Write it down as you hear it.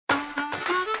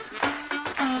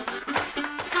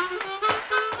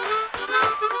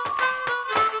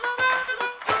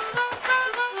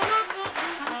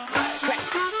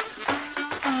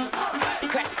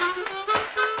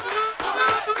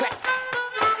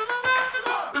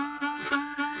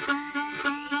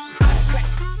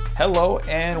Hello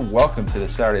and welcome to the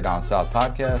Saturday Down South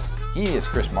podcast. He is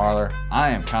Chris Marler. I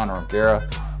am Connor O'Gara.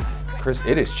 Chris,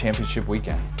 it is championship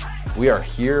weekend. We are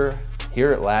here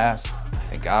at last.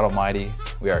 Thank God Almighty,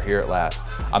 we are here at last.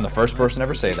 I'm the first person to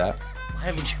ever say that.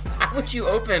 Why would you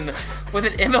open with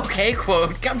an MLK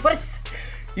quote? God,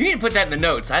 you need to put that in the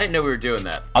notes. I didn't know we were doing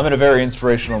that. I'm in a very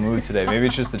inspirational mood today. Maybe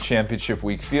it's just the championship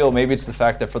week feel. Maybe it's the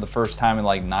fact that for the first time in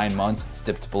like 9 months, it's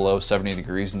dipped below 70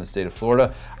 degrees in the state of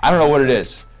Florida. I don't know what it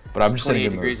is. But I'm just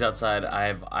 28 degrees outside.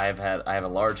 I have a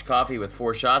large coffee with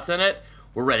 4 shots in it.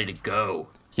 We're ready to go.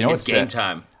 You know it's game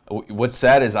time. What's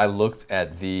sad is I looked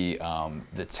at the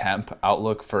temp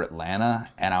outlook for Atlanta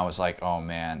and I was like, oh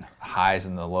man, highs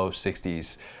in the low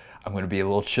 60s. I'm going to be a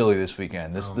little chilly this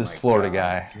weekend. This Florida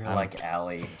guy. You're like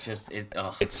Allie. It's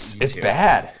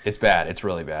bad. It's bad. It's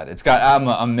really bad.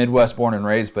 I'm Midwest born and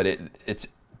raised, but it's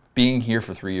being here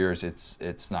for 3 years,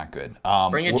 it's not good.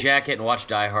 Bring a jacket and watch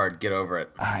Die Hard. Get over it.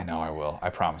 I know I will. I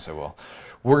promise I will.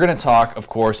 We're going to talk, of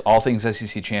course, all things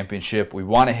SEC Championship. We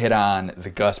want to hit on the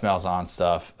Gus Malzahn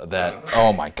stuff that,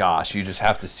 oh my gosh, you just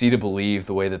have to see to believe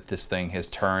the way that this thing has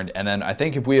turned. And then I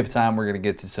think if we have time, we're going to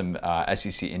get to some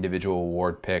SEC individual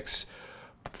award picks.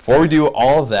 Before we do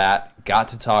all of that, got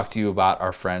to talk to you about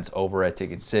our friends over at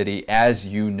Ticket City. As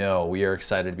you know, we are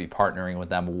excited to be partnering with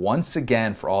them once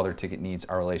again for all their ticket needs.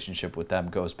 Our relationship with them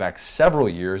goes back several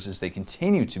years as they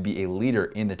continue to be a leader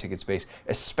in the ticket space,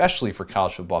 especially for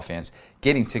college football fans.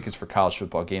 Getting tickets for college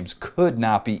football games could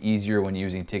not be easier when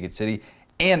using Ticket City,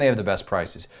 and they have the best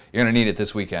prices. You're going to need it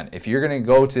this weekend. If you're going to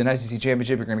go to an SEC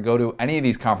Championship, you're going to go to any of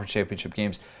these conference championship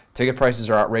games, ticket prices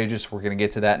are outrageous. We're going to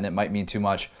get to that, and it might mean too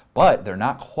much, but they're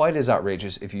not quite as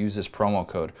outrageous if you use this promo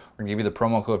code. We're going to give you the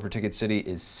promo code for Ticket City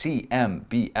is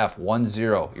CMBF10.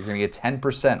 You're going to get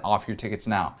 10% off your tickets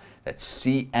now. That's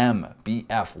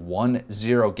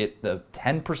CMBF10. Get the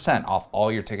 10% off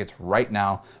all your tickets right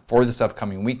now for this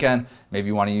upcoming weekend. Maybe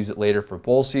you want to use it later for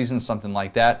bowl season, something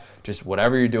like that. Just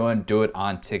whatever you're doing, do it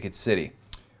on Ticket City.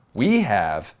 We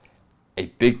have a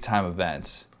big-time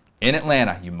event in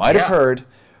Atlanta. You might have heard.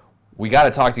 We got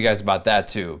to talk to you guys about that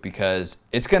too, because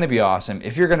it's going to be awesome.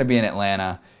 If you're going to be in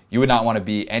Atlanta, you would not want to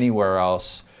be anywhere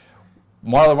else.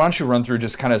 Marler, why don't you run through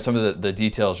just kind of some of the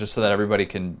details, just so that everybody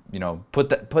can, put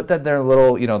that their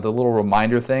little, the little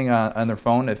reminder thing on their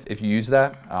phone if you use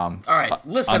that. All right,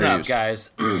 listen up, guys.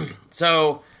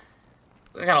 So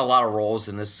I got a lot of roles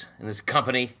in this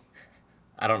company.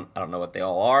 I don't know what they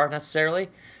all are necessarily,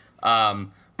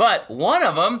 but one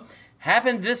of them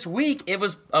happened this week. It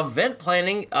was event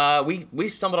planning. We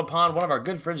stumbled upon one of our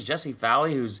good friends, Jesse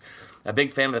Fowley, who's a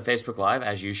big fan of the Facebook Live,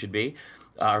 as you should be,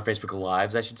 or Facebook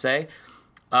Lives, I should say.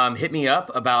 Hit me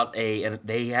up about and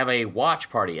they have a watch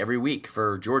party every week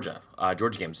for Georgia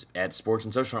games at Sports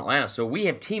and Social in Atlanta. So we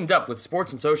have teamed up with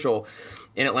Sports and Social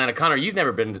in Atlanta. Connor, you've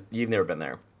never been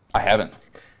there. I haven't.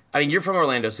 I mean, you're from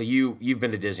Orlando, so you've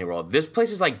been to Disney World. This place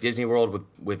is like Disney World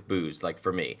with booze, like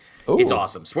for me. Ooh. It's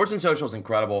awesome. Sports and Social is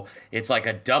incredible. It's like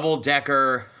a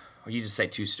double-decker, or you just say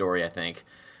 2-story, I think,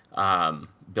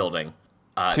 building.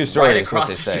 2-story right is what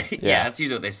they say. say. Yeah, that's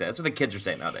usually what they say. That's what the kids are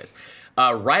saying nowadays.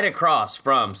 Right across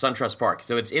from SunTrust Park.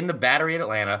 So it's in the Battery at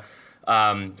Atlanta.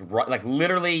 Like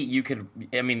literally, you could.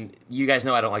 I mean, you guys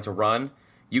know I don't like to run.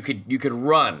 You could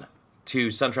run to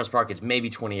SunTrust Park. It's maybe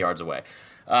 20 yards away.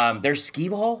 There's skee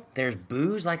ball, there's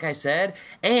booze, like I said,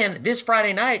 and this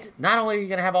Friday night, not only are you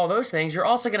going to have all those things, you're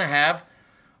also going to have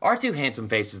our 2 handsome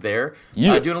faces there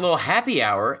doing a little happy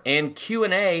hour and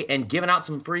Q&A and giving out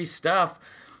some free stuff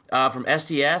from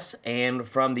SDS and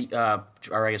from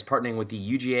partnering with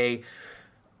the UGA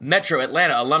Metro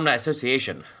Atlanta Alumni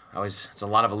Association. It's a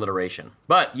lot of alliteration.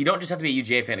 But you don't just have to be a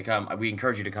UGA fan to come. We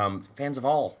encourage you to come, fans of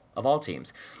all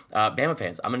teams. Bama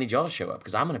fans, I'm going to need y'all to show up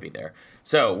because I'm going to be there.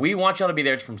 So we want y'all to be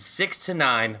there from 6 to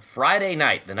 9 Friday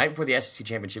night, the night before the SEC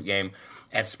Championship game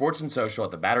at Sports and Social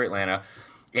at the Battery Atlanta.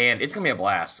 And it's going to be a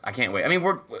blast. I can't wait. I mean,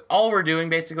 we're doing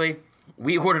basically,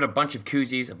 we ordered a bunch of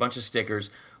koozies, a bunch of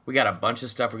stickers. We got a bunch of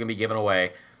stuff we're going to be giving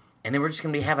away. And then we're just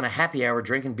going to be having a happy hour,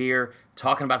 drinking beer,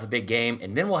 talking about the big game.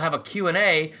 And then we'll have a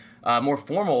Q&A, more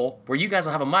formal, where you guys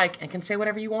will have a mic and can say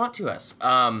whatever you want to us.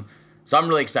 So I'm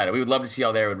really excited. We would love to see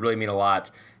y'all there. It would really mean a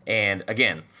lot. And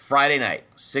again, Friday night,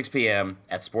 6 p.m.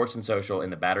 at Sports and Social in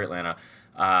the Battery Atlanta.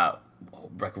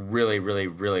 Really, really,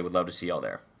 really would love to see y'all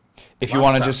there.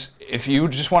 If you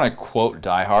just want to quote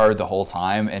Die Hard the whole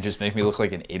time and just make me look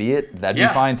like an idiot, that'd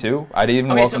be fine too. I'd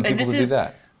even welcome people to do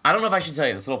that. I don't know if I should tell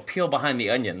you this little peel behind the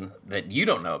onion that you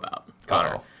don't know about,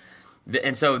 Connor.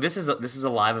 And so this is a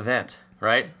live event,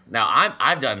 right? Now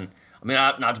I've done. I mean,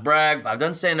 not to brag, but I've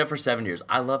done stand-up for 7 years.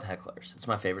 I love hecklers. It's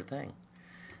my favorite thing.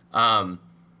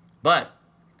 But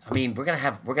I mean, we're gonna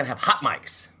have hot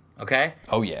mics. Okay?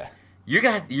 Oh, yeah. Me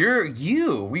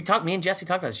and Jesse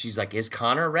talked about it. She's like, is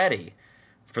Connor ready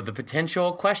for the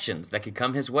potential questions that could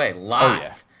come his way? Live. Oh,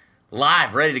 yeah.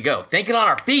 Live, ready to go. Thinking on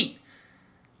our feet.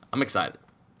 I'm excited.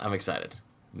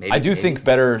 Maybe, I do think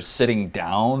better sitting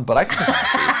down, but I can.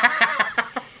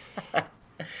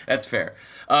 That's fair.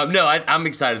 No, I'm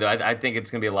excited though. I think it's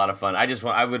gonna be a lot of fun.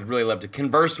 I would really love to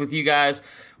converse with you guys.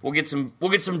 We'll get some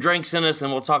drinks in us,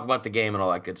 and we'll talk about the game and all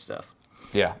that good stuff.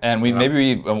 Yeah, and we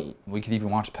could even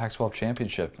watch Pac-12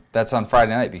 championship. That's on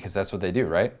Friday night because that's what they do,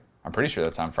 right? I'm pretty sure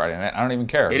that's on Friday night. I don't even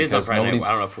care. It is on Friday night. I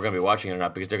don't know if we're gonna be watching it or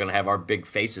not because they're gonna have our big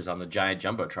faces on the giant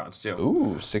jumbotrons too.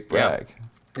 Ooh, sick brag! Yeah.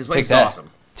 This place is awesome.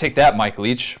 Take that, Mike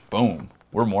Leach. Boom.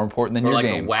 We're more important than your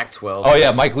game. We're like the WAC-12. Oh,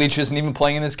 yeah, Mike Leach isn't even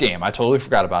playing in this game. I totally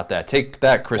forgot about that. Take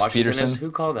that, Chris Peterson.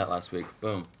 Who called that last week?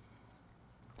 Boom.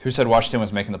 Who said Washington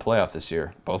was making the playoff this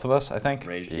year? Both of us, I think?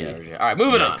 Yeah. All right,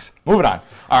 moving on.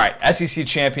 All right, SEC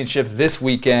Championship this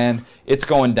weekend. It's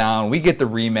going down. We get the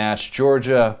rematch.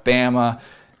 Georgia, Bama.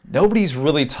 Nobody's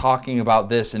really talking about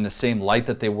this in the same light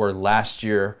that they were last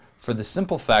year for the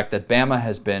simple fact that Bama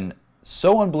has been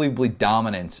so unbelievably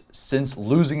dominant since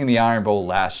losing in the Iron Bowl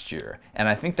last year. And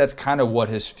I think that's kind of what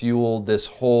has fueled this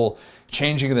whole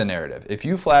changing of the narrative. If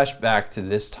you flash back to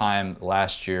this time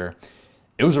last year,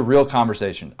 it was a real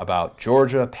conversation about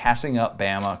Georgia passing up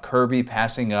Bama, Kirby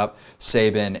passing up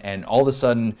Saban, and all of a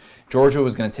sudden Georgia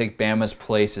was going to take Bama's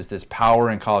place as this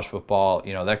power in college football.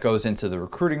 You know, that goes into the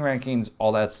recruiting rankings,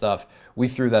 all that stuff. We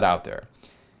threw that out there.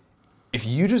 If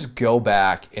you just go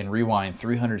back and rewind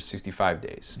 365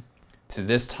 days, to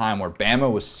this time where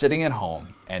Bama was sitting at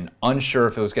home and unsure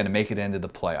if it was going to make it into the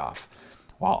playoff,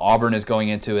 while Auburn is going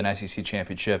into an SEC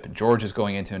championship and Georgia is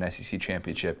going into an SEC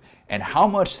championship, and how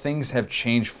much things have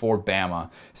changed for Bama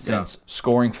since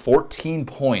scoring 14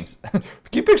 points. Can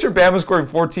you picture Bama scoring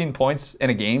 14 points in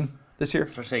a game this year?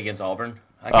 Especially against Auburn.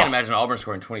 I can't imagine Auburn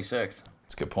scoring 26.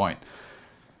 That's a good point.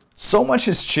 So much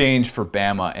has changed for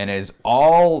Bama, and is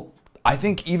all... I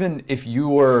think even if you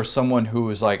were someone who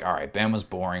was like, all right, Bama's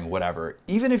boring, whatever,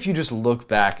 even if you just look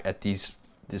back at this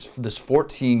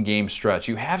 14-game stretch,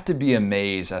 you have to be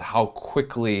amazed at how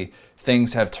quickly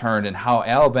things have turned and how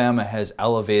Alabama has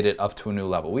elevated up to a new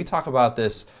level. We talk about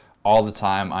this all the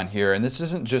time on here, and this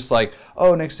isn't just like,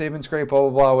 oh, Nick Saban's great, blah, blah,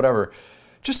 blah, whatever.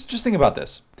 Just think about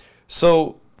this.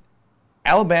 So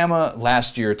Alabama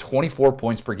last year, 24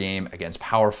 points per game against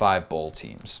Power 5 bowl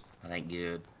teams. Not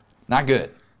good. Not good.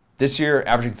 This year,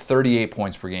 averaging 38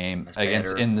 points per game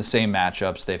in the same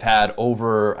matchups. They've had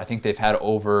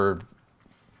over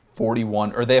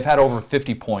 41, or they've had over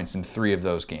 50 points in 3 of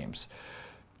those games.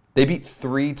 They beat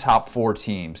 3 top 4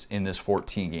 teams in this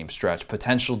 14-game stretch.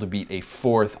 Potential to beat a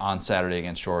 4th on Saturday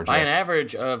against Georgia. By an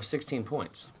average of 16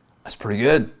 points. That's pretty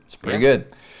good. It's pretty good.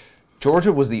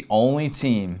 Georgia was the only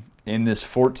team in this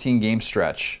 14-game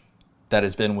stretch that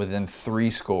has been within 3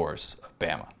 scores of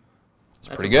Bama.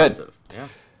 That's pretty impressive. Good. Yeah.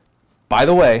 By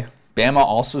the way, Bama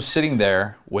also sitting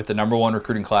there with the number 1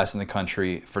 recruiting class in the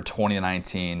country for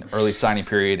 2019. Early signing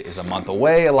period is a month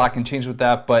away. A lot can change with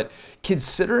that. But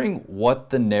considering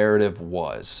what the narrative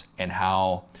was and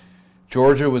how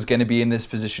Georgia was going to be in this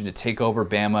position to take over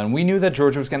Bama, and we knew that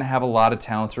Georgia was going to have a lot of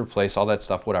talent to replace all that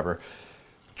stuff, whatever.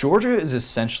 Georgia is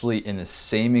essentially in the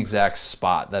same exact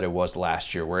spot that it was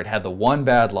last year, where it had the one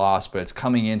bad loss, but it's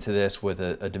coming into this with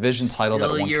a division title that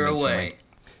it won convincingly.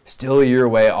 Still a year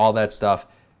away, all that stuff.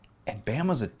 And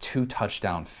Bama's a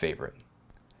 2-touchdown favorite.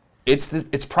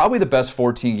 It's probably the best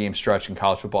 14-game stretch in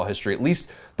college football history, at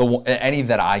least any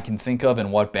that I can think of,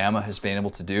 and what Bama has been able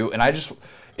to do. And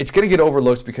it's going to get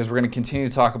overlooked because we're going to continue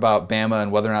to talk about Bama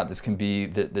and whether or not this can be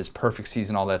this perfect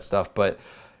season, all that stuff. But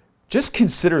just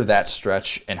consider that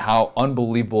stretch and how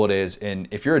unbelievable it is. And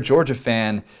if you're a Georgia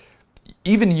fan,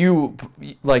 even you,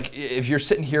 like, if you're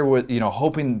sitting here with,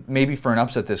 hoping maybe for an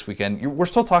upset this weekend, we're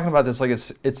still talking about this like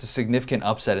it's a significant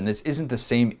upset, and this isn't the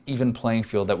same even playing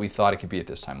field that we thought it could be at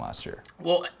this time last year.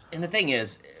 Well, and the thing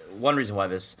is, one reason why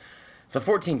the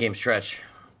 14-game stretch,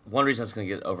 one reason it's going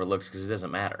to get overlooked is because it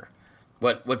doesn't matter.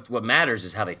 What matters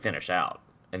is how they finish out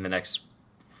in the next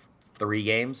 3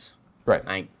 games.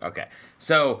 Right. Okay.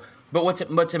 So, but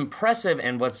what's impressive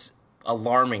and what's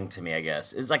alarming to me, I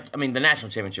guess, is the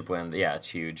national championship win. Yeah, it's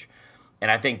huge,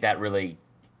 and I think that really,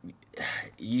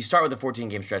 you start with the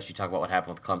 14-game stretch. You talk about what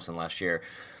happened with Clemson last year.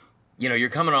 You're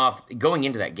going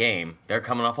into that game. They're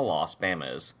coming off a loss.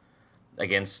 Bama is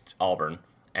against Auburn,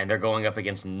 and they're going up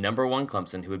against number 1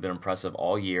 Clemson, who had been impressive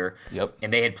all year. Yep.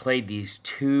 And they had played these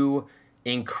 2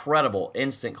 incredible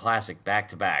instant classic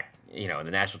back-to-back. In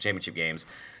the national championship games.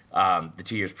 The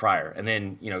 2 years prior. And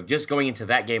then, just going into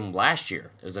that game last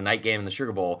year, it was a night game in the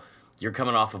Sugar Bowl, you're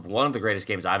coming off of one of the greatest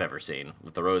games I've ever seen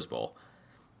with the Rose Bowl,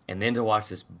 and then to watch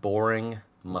this boring,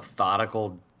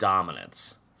 methodical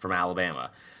dominance from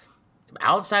Alabama.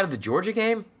 Outside of the Georgia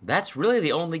game, that's really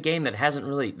the only game that hasn't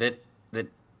really that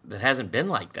hasn't been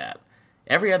like that.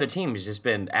 Every other team has just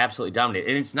been absolutely dominant.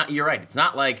 And it's not, you're right, it's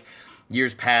not like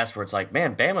years past where it's like,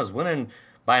 man, Bama's winning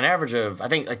by an average of, I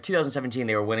think like 2017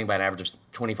 they were winning by an average of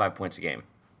 25 points a game.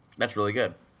 That's really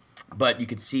good. But you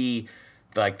could see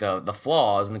like the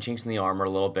flaws and the chinks in the armor a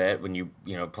little bit when you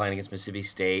playing against Mississippi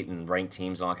State and ranked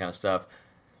teams and all that kind of stuff.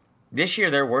 This year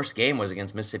their worst game was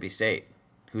against Mississippi State,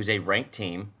 who's a ranked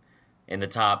team in the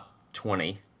top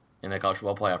 20 in the college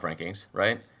football playoff rankings,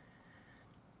 right?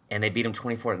 And they beat them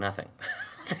 24-0.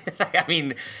 I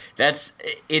mean, this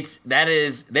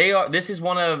is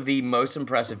one of the most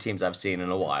impressive teams I've seen in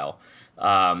a while.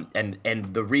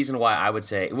 And the reason why I would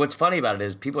say, what's funny about it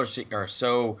is people are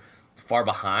so far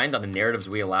behind on the narratives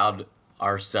we allowed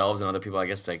ourselves and other people, I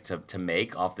guess, to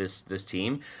make off this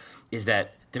team, is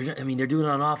that they're doing it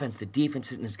on offense. The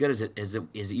defense isn't as good as it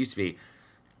used to be.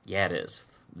 Yeah, it is.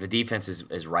 The defense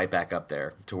is right back up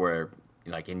there to where,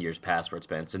 like in years past, where it's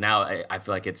been. So now I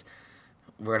feel like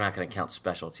we're not going to count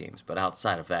special teams, but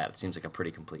outside of that, it seems like a pretty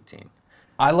complete team.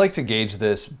 I like to gauge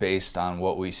this based on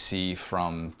what we see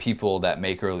from people that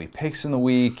make early picks in the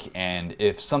week, and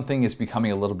if something is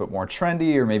becoming a little bit more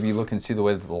trendy, or maybe you look and see the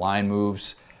way that the line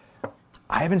moves.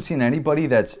 I haven't seen anybody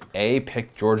that's A,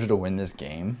 picked Georgia to win this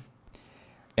game,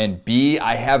 and B,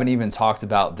 I haven't even talked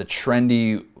about the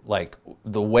trendy, like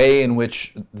the way in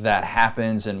which that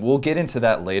happens, and we'll get into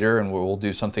that later, and we'll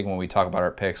do something when we talk about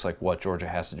our picks, like what Georgia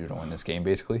has to do to win this game,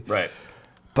 basically. Right.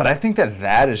 But I think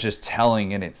that is just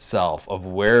telling in itself of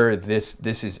where this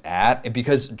is at,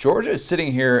 because Georgia is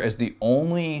sitting here as the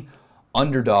only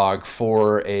underdog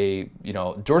for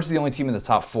Georgia's the only team in the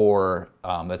top four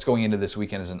that's going into this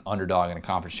weekend as an underdog in a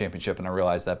conference championship, and I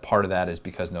realize that part of that is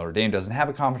because Notre Dame doesn't have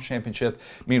a conference championship.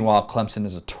 Meanwhile, Clemson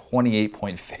is a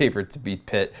 28-point favorite to beat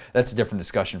Pitt. That's a different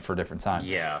discussion for a different time.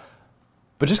 Yeah.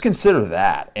 But just consider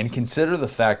that, and consider the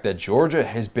fact that Georgia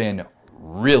has been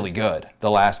really good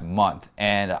the last month,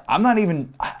 and I don't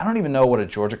even know what a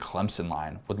Georgia-Clemson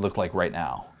line would look like right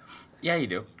now. Yeah, you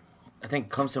do. I think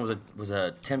Clemson was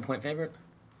a 10-point favorite.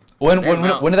 When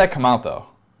did that come out, though?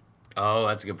 Oh,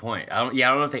 that's a good point. I don't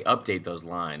know if they update those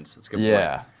lines. That's a good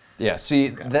point. Yeah.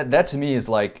 See, okay. that to me is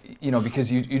like,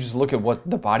 because you just look at what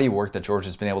the body of work that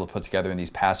Georgia's been able to put together in these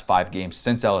past 5 games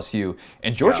since LSU,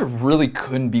 and Georgia really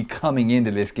couldn't be coming into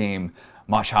this game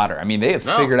much hotter. I mean, they have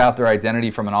figured out their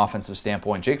identity from an offensive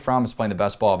standpoint. Jake Fromm is playing the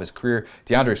best ball of his career.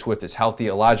 DeAndre Swift is healthy.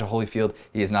 Elijah Holyfield,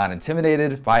 he is not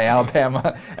intimidated by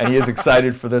Alabama, and he is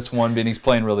excited for this one, and he's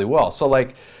playing really well. So,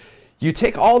 like, you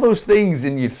take all those things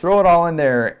and you throw it all in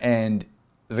there, and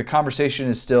the conversation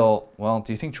is still, well,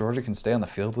 do you think Georgia can stay on the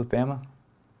field with Bama?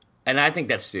 And I think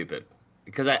that's stupid.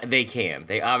 Because they can.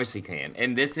 They obviously can.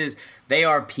 And they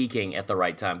are peaking at the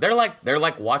right time. They're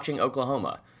like watching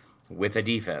Oklahoma with a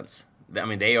defense. I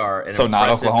mean, they are not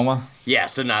Oklahoma? Yeah,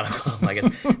 so not Oklahoma, I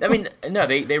guess. I mean, no,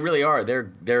 they really are.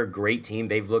 They're a great team.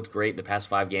 They've looked great the past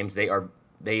 5 games. They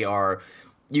are.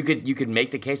 You could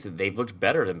make the case that they've looked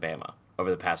better than Bama over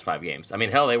the past 5 games. I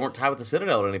mean, hell, they weren't tied with the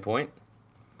Citadel at any point.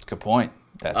 Good point.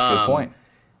 That's a good point.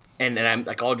 And I'm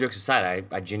like, all jokes aside,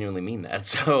 I genuinely mean that.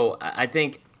 So I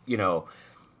think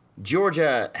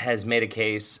Georgia has made a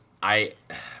case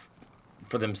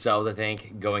for themselves. I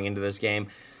think going into this game.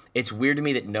 It's weird to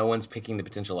me that no one's picking the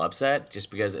potential upset just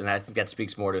because, and I think that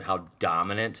speaks more to how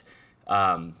dominant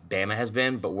Bama has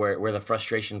been, but where the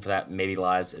frustration for that maybe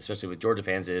lies, especially with Georgia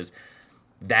fans, is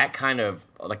that kind of,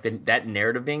 like that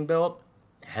narrative being built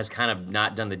has kind of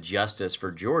not done the justice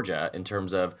for Georgia in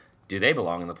terms of, do they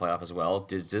belong in the playoff as well?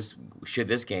 Should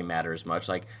this game matter as much?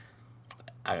 Like,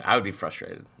 I would be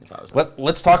frustrated if I was.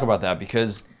 Let's talk about that,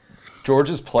 because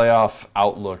Georgia's playoff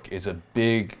outlook is a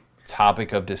big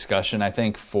topic of discussion, I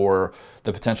think, for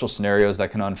the potential scenarios that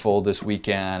can unfold this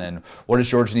weekend, and what does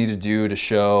Georgia need to do to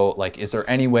show, like, is there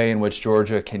any way in which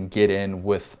Georgia can get in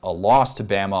with a loss to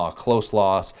Bama, a close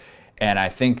loss? And I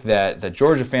think that the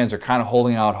Georgia fans are kind of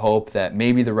holding out hope that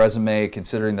maybe the resume,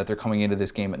 considering that they're coming into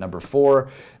this game at number 4,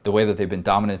 the way that they've been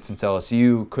dominant since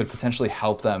LSU, could potentially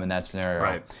help them in that scenario.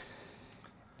 Right.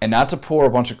 And not to pour a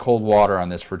bunch of cold water on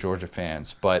this for Georgia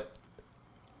fans, but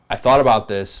I thought about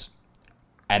this.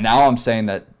 And now I'm saying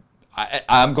that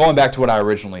I'm going back to what I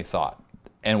originally thought.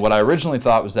 And what I originally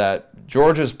thought was that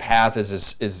Georgia's path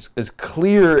is as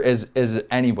clear as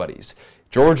anybody's.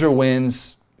 Georgia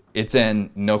wins, it's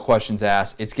in, no questions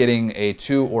asked. It's getting a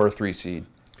 2 or a 3 seed.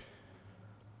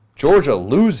 Georgia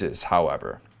loses,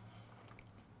 however.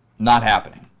 Not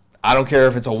happening. I don't care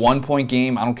if it's a 1-point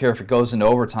game. I don't care if it goes into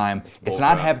overtime. It's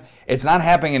not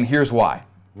happening, and here's why.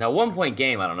 Now, 1-point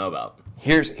game, I don't know about.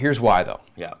 Here's why, though.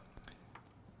 Yeah.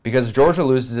 Because if Georgia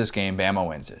loses this game, Bama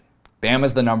wins it.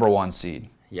 Bama's the number 1 seed.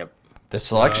 Yep. The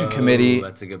selection committee.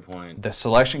 That's a good point. The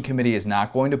selection committee is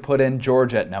not going to put in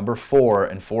Georgia at number 4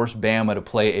 and force Bama to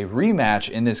play a rematch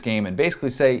in this game and basically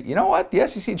say, you know what, the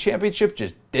SEC championship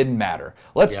just didn't matter.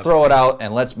 Let's throw it out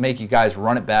and let's make you guys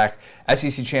run it back.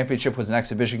 SEC championship was an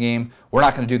exhibition game. We're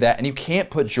not going to do that. And you can't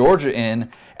put Georgia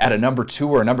in at a number 2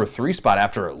 or a number 3 spot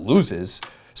after it loses.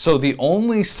 So the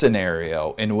only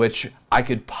scenario in which I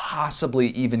could possibly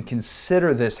even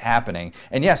consider this happening,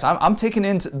 and yes, I'm taking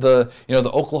into the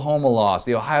Oklahoma loss,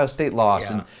 the Ohio State loss,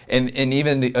 and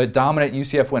even the dominant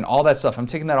UCF win, all that stuff. I'm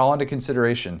taking that all into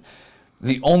consideration.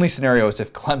 The only scenario is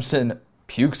if Clemson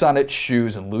pukes on its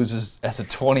shoes and loses as a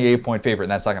 28-point favorite,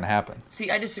 and that's not going to happen.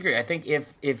 See, I disagree. I think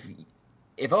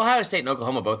if Ohio State and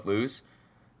Oklahoma both lose,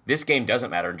 this game doesn't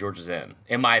matter and Georgia's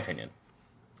in my opinion.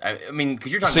 I mean,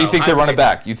 because you're talking. So you think they run it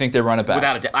back? You think they run it back?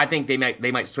 Without a doubt, I think they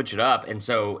might switch it up,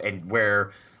 and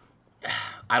where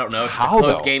I don't know if it's a How,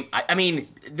 close though? game. I mean,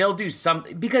 they'll do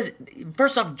something because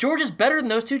first off, Georgia's better than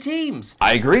those two teams.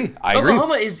 I agree.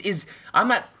 Oklahoma is. I'm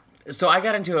not. So I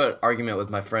got into an argument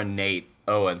with my friend Nate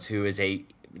Owens, who is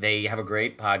they have a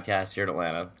great podcast here in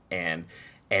Atlanta, and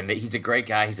he's a great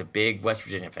guy. He's a big West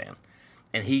Virginia fan.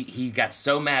 And he got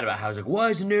so mad about how he's like, why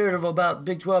is the narrative about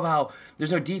Big 12 how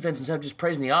there's no defense instead of just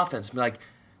praising the offense? I'm like,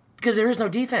 because there is no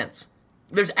defense.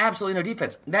 There's absolutely no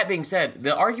defense. That being said,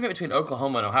 the argument between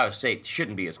Oklahoma and Ohio State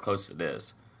shouldn't be as close as it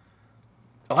is.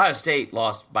 Ohio State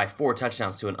lost by 4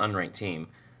 touchdowns to an unranked team.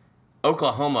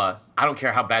 Oklahoma, I don't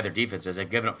care how bad their defense is, they've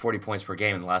given up 40 points per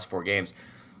game in the last 4 games,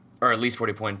 or at least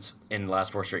 40 points in the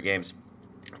last 4 straight games.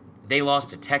 They lost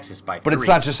to Texas by 3. But it's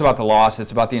not just about the loss.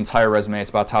 It's about the entire resume. It's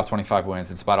about top 25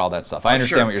 wins. It's about all that stuff. I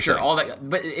understand what you're saying. All that,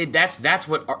 but that's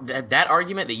what that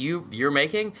argument that you're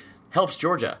making helps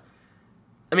Georgia.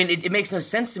 I mean, it makes no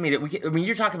sense to me that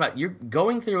you're talking about you're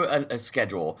going through a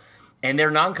schedule, and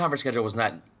their non-conference schedule was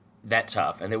not that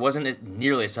tough, and it wasn't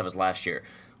nearly as tough as last year.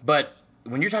 But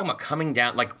when you're talking about coming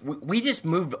down, like we just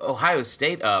moved Ohio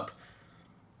State up.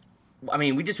 I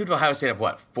mean, we just moved Ohio State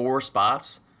up 4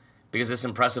 spots. Because of this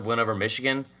impressive win over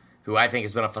Michigan, who I think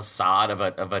has been a facade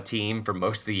of a team for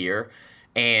most of the year,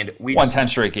 and we won 10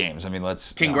 straight games. I mean,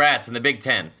 congrats in the Big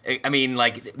Ten. I mean,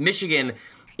 like Michigan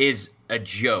is a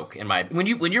joke in my when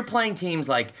you're playing teams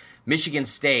like Michigan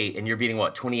State and you're beating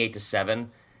 28-7,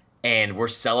 and we're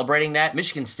celebrating that.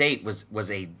 Michigan State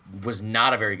was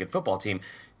not a very good football team.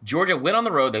 Georgia went on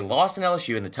the road. They lost in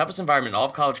LSU in the toughest environment in all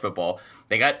of college football.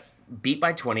 They got beat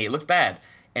by 20. It looked bad.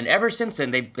 And ever since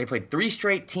then, they played 3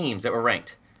 straight teams that were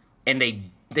ranked, and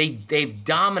they've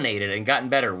dominated and gotten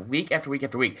better week after week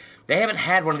after week. They haven't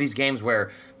had one of these games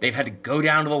where they've had to go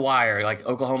down to the wire like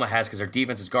Oklahoma has because their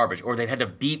defense is garbage, or they've had to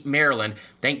beat Maryland,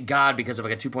 thank God, because of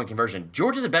like a 2-point conversion.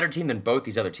 Georgia's a better team than both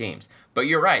these other teams. But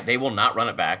you're right, they will not run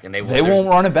it back, and they won't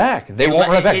run it back. They won't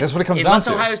run it back. That's what it comes down Unless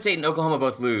to. Ohio State and Oklahoma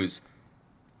both lose,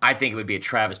 I think it would be a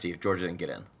travesty if Georgia didn't get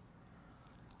in.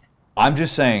 I'm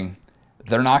just saying.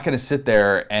 They're not going to sit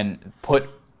there and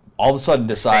all of a sudden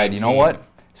decide, you know what?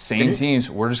 Same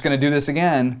teams. We're just going to do this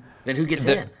again. Then who gets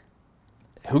in?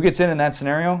 Who gets in that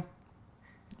scenario?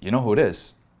 You know who it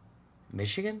is.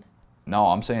 Michigan? No,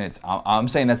 I'm saying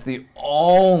that's the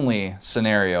only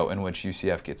scenario in which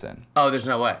UCF gets in. Oh, there's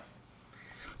no way.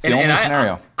 It's the only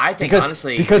scenario. I think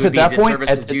honestly, because it would at that be a point,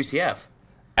 disservice to UCF.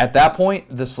 At that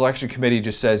point, the selection committee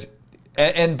just says.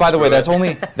 And by the way, that's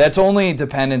only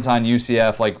dependent on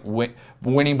UCF like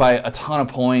winning by a ton of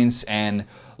points and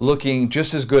looking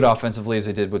just as good offensively as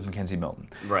they did with Mackenzie Milton.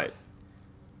 Right.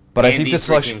 But and I think these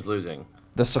teams losing.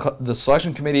 The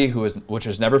selection committee, which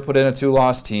has never put in a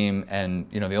 2-loss team, and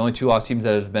the only 2-loss teams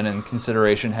that have been in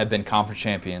consideration have been conference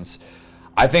champions.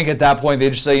 I think at that point they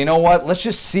just say, you know what? Let's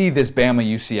just see this Bama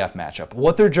UCF matchup.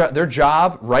 What their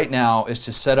job right now is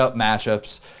to set up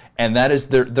matchups, and that is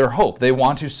their hope. They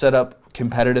want to set up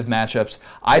competitive matchups.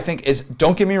 I think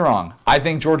don't get me wrong, I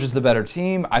think Georgia's the better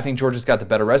team. I think Georgia's got the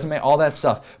better resume, all that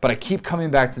stuff. But I keep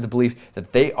coming back to the belief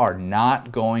that they are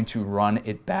not going to run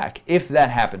it back if that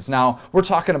happens. Now, we're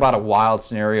talking about a wild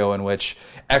scenario in which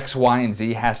X, Y, and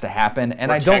Z has to happen, and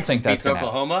I don't think that's going to happen.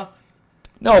 Oklahoma?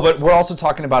 No, but we're also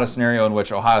talking about a scenario in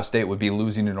which Ohio State would be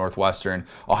losing to Northwestern.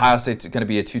 Ohio State's going to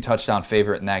be a 2-touchdown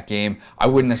favorite in that game. I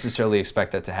wouldn't necessarily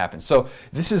expect that to happen. So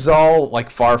this is all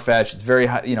like far-fetched. It's very,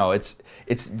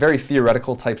 it's very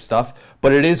theoretical type stuff.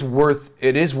 But it is worth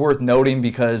noting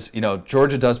because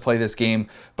Georgia does play this game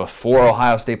before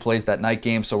Ohio State plays that night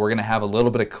game. So we're going to have a little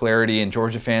bit of clarity, and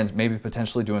Georgia fans maybe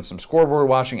potentially doing some scoreboard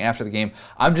watching after the game.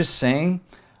 I'm just saying.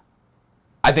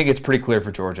 I think it's pretty clear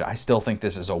for Georgia. I still think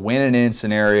this is a win and in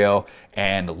scenario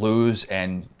and lose,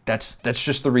 and that's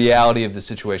just the reality of the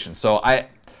situation. So I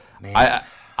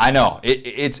know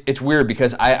it's weird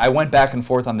because I went back and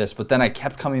forth on this, but then I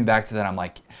kept coming back to that. I'm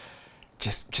like,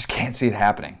 just can't see it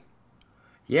happening.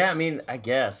 Yeah, I mean, I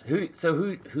guess who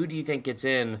do you think gets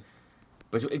in?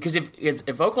 Because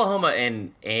if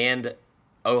Oklahoma and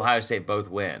Ohio State both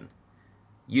win,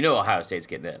 Ohio State's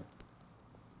getting in.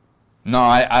 No,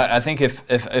 I think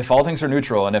if all things are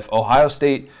neutral and if Ohio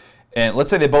State, and let's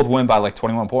say they both win by like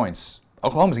 21 points,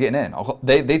 Oklahoma's getting in.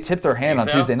 They tipped their hand on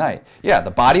Tuesday night. Yeah,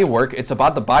 the body of work. It's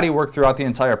about the body of work throughout the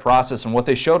entire process. And what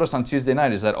they showed us on Tuesday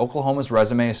night is that Oklahoma's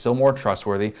resume is still more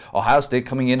trustworthy. Ohio State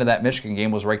coming into that Michigan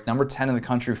game was ranked number 10 in the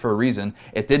country for a reason.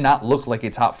 It did not look like a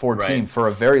top 4 team for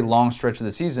a very long stretch of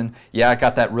the season. Yeah, it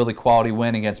got that really quality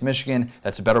win against Michigan.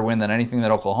 That's a better win than anything that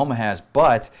Oklahoma has.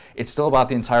 But it's still about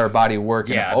the entire body of work.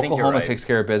 Yeah, and if Oklahoma takes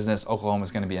care of business,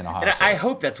 Oklahoma's going to be in Ohio State. I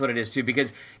hope that's what it is too,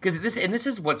 because this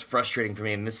is what's frustrating for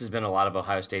me, and this has been a lot of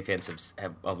Ohio State fans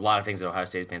have a lot of things that Ohio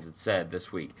State fans have said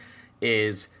this week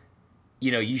is,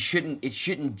 it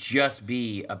shouldn't just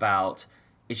be about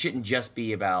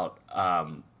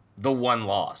the one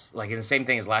loss. Like in the same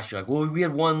thing as last year, like, well, we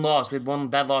had one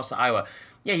bad loss to Iowa.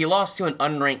 Yeah, you lost to an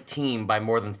unranked team by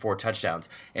more than 4 touchdowns.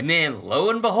 And then lo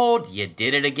and behold, you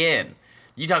did it again.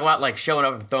 You talk about like showing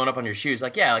up and throwing up on your shoes.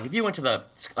 Like, yeah, like if you went to the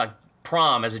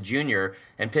prom as a junior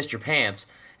and pissed your pants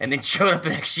and then showed up the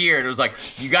next year and it was like,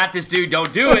 you got this, dude,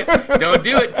 don't do it. Don't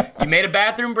do it. You made a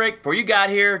bathroom break before you got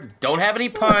here. Don't have any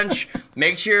punch.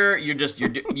 Make sure you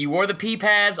wore the pee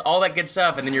pads, all that good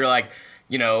stuff. And then you're like,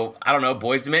 I don't know,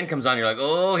 Boys II Men comes on. You're like,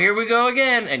 oh, here we go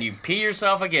again. And you pee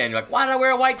yourself again. You're like, why did I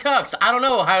wear a white tux? I don't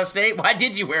know, Ohio State. Why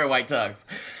did you wear a white tux?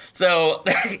 So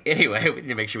anyway, we need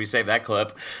to make sure we save that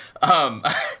clip.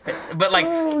 But like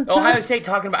Ohio State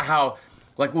talking about how,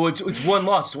 like, well, it's one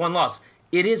loss. It's one loss.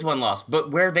 It is one loss, but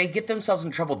where they get themselves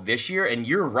in trouble this year, and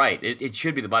you're right, it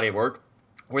should be the body of work,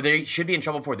 where they should be in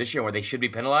trouble for this year, where they should be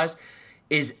penalized,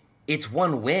 is it's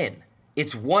one win.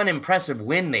 It's one impressive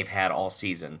win they've had all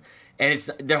season. And it's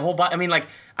their whole body. I mean, like,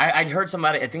 I'd heard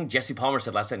somebody, I think Jesse Palmer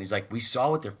said last night, and he's like, we saw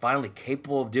what they're finally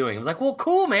capable of doing. I was like, well,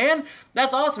 cool, man.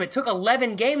 That's awesome. It took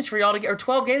 11 games for y'all to get, or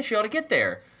 12 games for y'all to get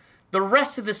there. The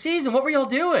rest of the season, what were y'all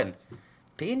doing?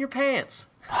 Peeing your pants.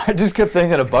 I just kept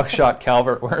thinking of Buckshot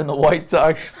Calvert wearing the white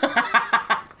tux.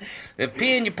 If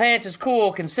peeing your pants is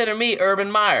cool, consider me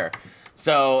Urban Meyer.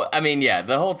 So, I mean, yeah,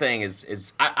 the whole thing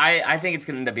is I think it's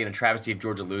going to end up being a travesty if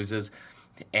Georgia loses,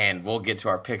 and we'll get to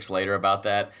our picks later about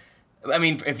that. I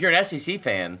mean, if you're an SEC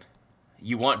fan,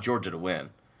 you want Georgia to win.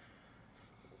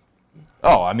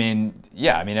 Oh, I mean,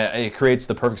 yeah. I mean, it creates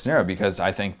the perfect scenario because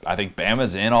I think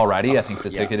Bama's in already. I think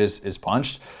the ticket is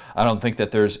punched. I don't think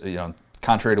that there's,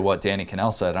 contrary to what Danny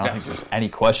Cannell said, I don't think there's any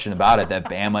question about it that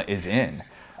Bama is in.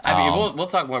 I mean, we'll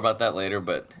talk more about that later,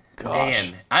 but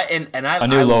gosh, man, a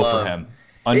new low for him.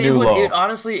 It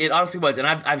honestly was, and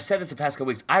I've said this the past couple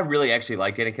weeks. I really actually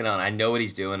like Danny Cannell, and I know what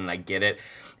he's doing, and I get it,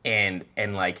 and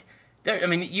like, I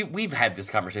mean, we've had this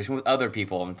conversation with other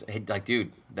people, and like,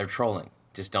 dude, they're trolling.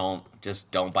 Just don't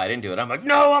bite into it. I'm like,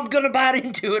 no, I'm gonna bite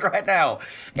into it right now.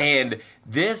 And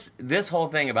this whole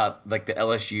thing about like the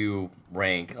LSU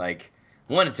rank, like,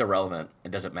 one, it's irrelevant.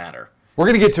 It doesn't matter. We're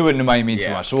gonna get to it, and it might mean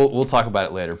too much, so we'll talk about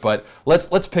it later. But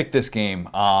let's pick this game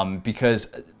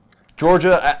because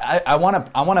Georgia. I want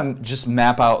to just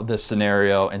map out this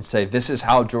scenario and say this is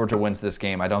how Georgia wins this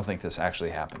game. I don't think this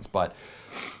actually happens, but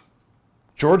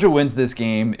Georgia wins this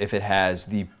game if it has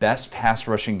the best pass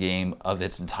rushing game of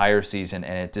its entire season,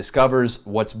 and it discovers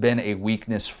what's been a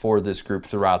weakness for this group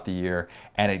throughout the year,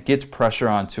 and it gets pressure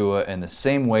on Tua in the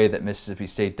same way that Mississippi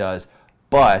State does,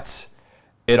 but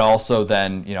it also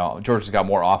then, Georgia's got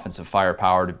more offensive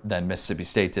firepower than Mississippi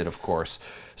State did, of course.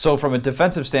 So from a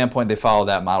defensive standpoint, they follow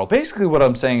that model. Basically what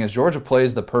I'm saying is Georgia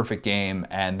plays the perfect game,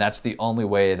 and that's the only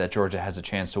way that Georgia has a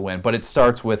chance to win. But it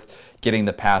starts with getting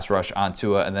the pass rush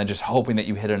onto it and then just hoping that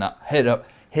you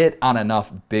hit on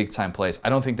enough big-time plays. I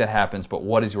don't think that happens, but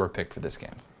what is your pick for this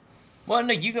game? Well,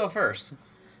 no, you go first.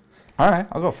 All right,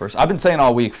 I'll go first. I've been saying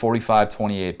all week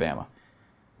 45-28 Bama.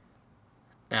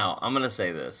 Now, I'm going to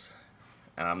say this,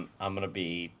 and I'm going to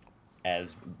be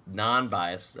as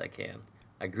non-biased as I can.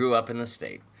 I grew up in the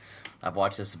state. I've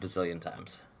watched this a bazillion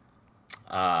times.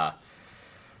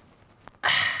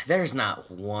 There's not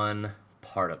one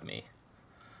part of me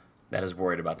that is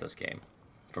worried about this game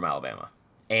from Alabama.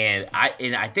 And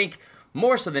I think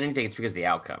more so than anything, it's because of the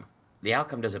outcome. The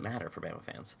outcome doesn't matter for Bama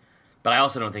fans. But I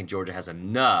also don't think Georgia has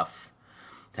enough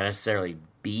to necessarily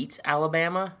beat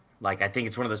Alabama. Like, I think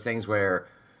it's one of those things where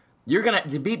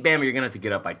to beat Bama, you're going to have to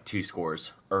get up by 2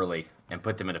 scores early and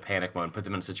put them in a panic mode, and put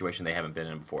them in a situation they haven't been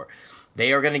in before.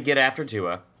 They are going to get after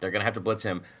Tua. They're going to have to blitz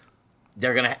him.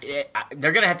 They're going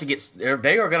to have to get.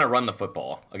 They are going to run the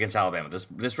football against Alabama.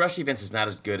 This rush defense is not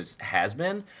as good as it has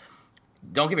been.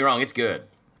 Don't get me wrong, it's good.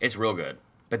 It's real good.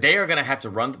 But they are going to have to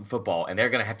run the football, and they're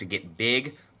going to have to get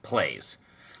big plays.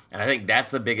 And I think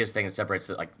that's the biggest thing that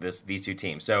separates these two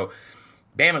teams. So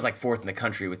Bama's like fourth in the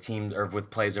country with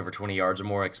plays over 20 yards or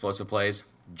more, explosive plays.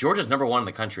 Georgia's number one in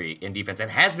the country in defense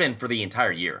and has been for the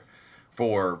entire year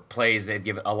for plays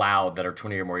they've allowed that are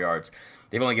 20 or more yards.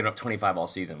 They've only given up 25 all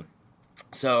season.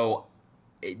 So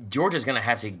Georgia's going to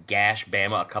have to gash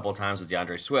Bama a couple times with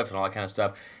DeAndre Swift and all that kind of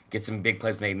stuff. Get some big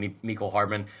plays, maybe Mecole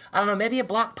Hardman. I don't know, maybe a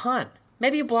block punt.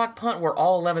 Maybe a block punt where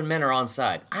all 11 men are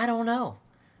onside. I don't know.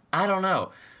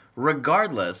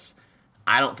 Regardless,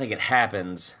 I don't think it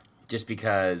happens just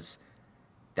because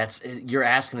you're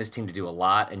asking this team to do a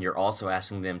lot, and you're also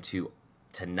asking them to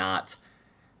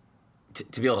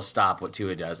be able to stop what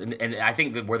Tua does. And I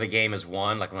think that where the game is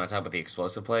won, like when I talk about the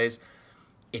explosive plays,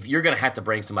 if you're going to have to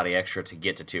bring somebody extra to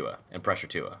get to Tua and pressure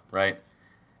Tua, right?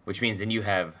 Which means then you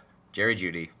have Jerry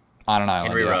Jeudy, on an island,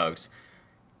 Henry Ruggs,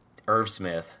 Irv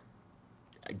Smith,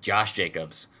 Josh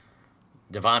Jacobs,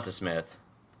 Devonta Smith,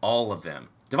 all of them.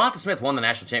 Devonta Smith won the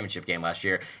national championship game last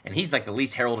year, and he's like the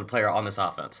least heralded player on this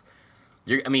offense.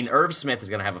 Irv Smith is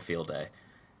going to have a field day.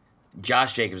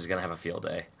 Josh Jacobs is going to have a field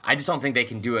day. I just don't think they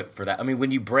can do it for that. I mean,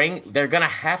 they're going to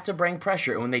have to bring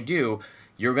pressure, and when they do,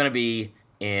 you're going to be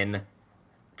in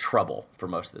trouble for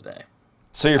most of the day.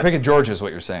 So you're picking Georgia is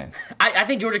what you're saying? I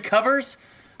think Georgia covers.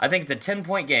 I think it's a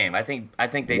 10-point game. I think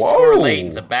they score late.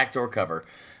 It's a backdoor cover.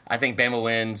 I think Bama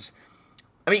wins.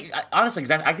 I mean, honestly,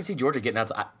 because I can see Georgia getting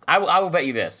out. I will bet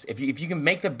you this. If you can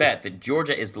make the bet that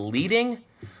Georgia is leading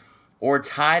or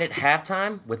tied at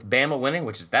halftime with Bama winning,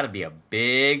 that'd be a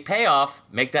big payoff,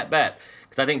 make that bet.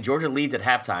 Because I think Georgia leads at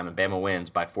halftime and Bama wins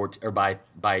by 14 or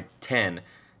by 10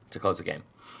 to close the game.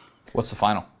 What's the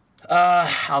final?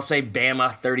 I'll say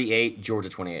Bama 38, Georgia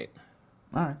 28.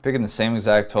 All right, picking the same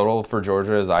exact total for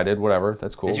Georgia as I did. Whatever,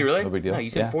 that's cool. Did you really? No big deal. No, you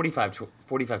said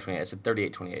 45-28. I said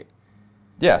 38-28.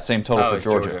 Yeah, same total for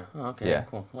Georgia. Oh, okay, yeah.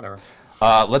 Cool, whatever.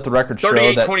 Let the record show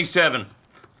that 38-27.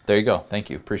 There you go. Thank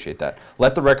you. Appreciate that.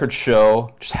 Let the record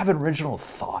show. Just have an original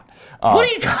thought. What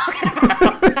are you talking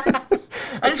about?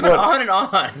 I just went on and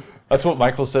on. That's what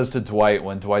Michael says to Dwight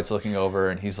when Dwight's looking over,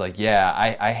 and he's like,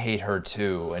 yeah, I hate her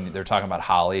too. And they're talking about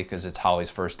Holly because it's Holly's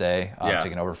first day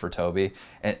taking over for Toby.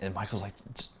 And Michael's like,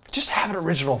 just have an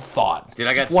original thought. Dude,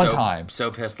 I got time.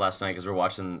 So pissed last night because we were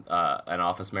watching an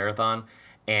Office marathon,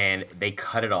 and they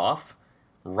cut it off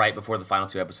right before the final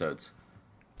 2 episodes.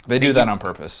 They do that on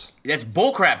purpose. That's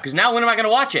bullcrap, because now when am I going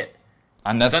to watch it?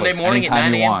 On Netflix, Sunday morning at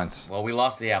 9 a.m. Well, we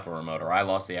lost the Apple remote, or I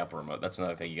lost the Apple remote. That's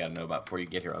another thing you got to know about before you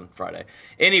get here on Friday.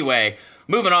 Anyway,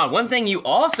 moving on. One thing you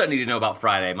also need to know about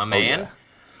Friday, my man,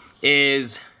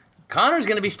 is Connor's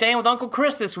going to be staying with Uncle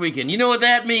Chris this weekend. You know what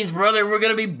that means, brother. We're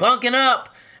going to be bunking up.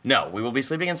 No, we will be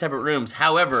sleeping in separate rooms.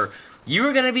 However, you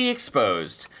are going to be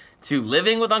exposed to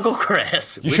living with Uncle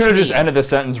Chris. You should have just ended the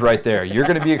sentence right there. You're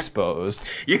going to be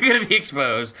exposed. You're going to be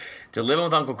exposed to living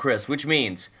with Uncle Chris, which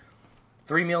means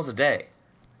 3 meals a day.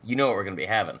 You know what we're going to be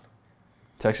having.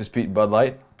 Texas Pete and Bud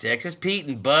Light? Texas Pete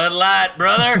and Bud Light,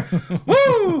 brother.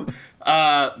 Woo!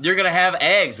 You're going to have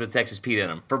eggs with Texas Pete in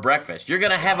them for breakfast. You're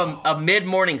going to have a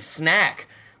mid-morning snack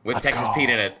with Texas Pete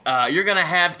in it. You're going to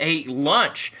have a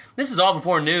lunch. This is all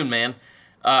before noon, man,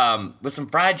 with some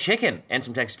fried chicken and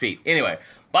some Texas Pete. Anyway,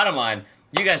 bottom line,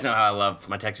 you guys know how I love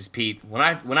my Texas Pete. When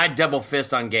I double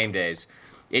fist on game days,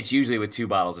 it's usually with 2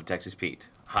 bottles of Texas Pete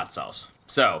hot sauce.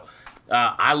 So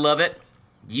I love it.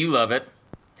 You love it.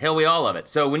 Hell, we all love it.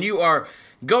 So when you are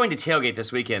going to tailgate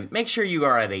this weekend, make sure you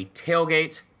are at a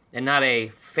tailgate and not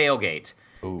a failgate.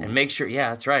 Ooh. And make sure, yeah,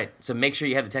 that's right. So make sure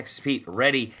you have the Texas Pete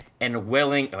ready and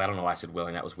willing. Oh, I don't know why I said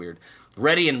willing. That was weird.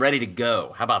 Ready and ready to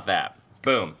go. How about that?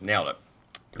 Boom. Nailed it.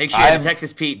 Make sure you head to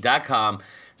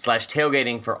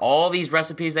TexasPete.com/tailgating for all these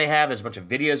recipes they have. There's a bunch of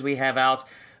videos we have out.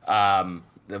 We're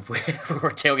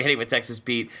tailgating with Texas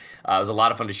Pete. It was a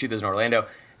lot of fun to shoot those in Orlando.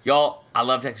 Y'all, I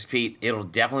love Texas Pete. It'll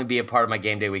definitely be a part of my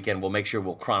game day weekend. We'll make sure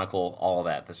we'll chronicle all of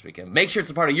that this weekend. Make sure it's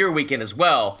a part of your weekend as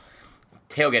well.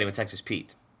 Tailgating with Texas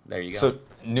Pete. There you go. So,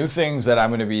 new things that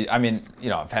I'm going to be,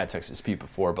 I've had Texas Pete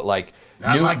before, but not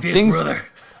new like this, things, brother.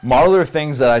 Marler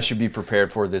things that I should be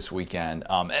prepared for this weekend.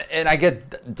 And I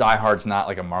get Die Hard's not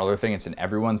like a Marler thing, it's an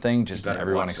everyone thing, just an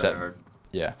everyone except.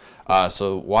 Yeah.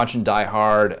 So watching Die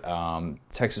Hard,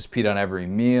 Texas Pete on every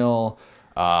meal,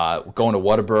 going to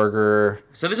Whataburger.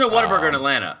 So there's no Whataburger in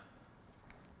Atlanta.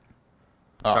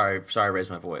 Sorry, I raised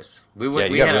my voice. You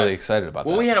got really excited about that.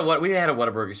 Well, we had a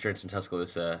Whataburger experience in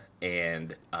Tuscaloosa,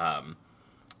 and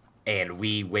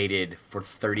we waited for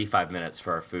 35 minutes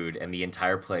for our food, and the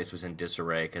entire place was in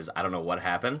disarray because I don't know what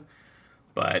happened,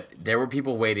 but there were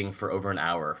people waiting for over an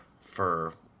hour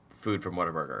for food from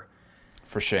Whataburger.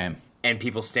 For shame. And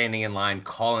people standing in line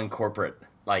calling corporate,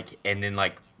 and then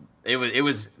it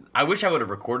was. I wish I would have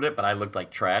recorded it, but I looked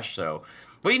like trash. So,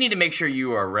 what you need to make sure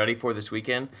you are ready for this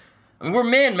weekend. I mean, we're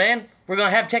men, man. We're gonna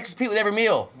have Texas Pete with every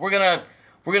meal. We're gonna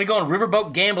go on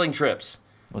riverboat gambling trips.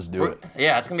 Let's do it.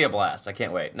 Yeah, it's gonna be a blast. I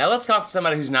can't wait. Now let's talk to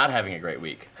somebody who's not having a great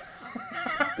week.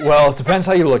 Well, it depends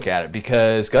how you look at it,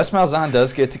 because Gus Malzahn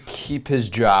does get to keep his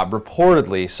job,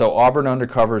 reportedly. So Auburn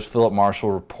Undercover's Philip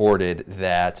Marshall reported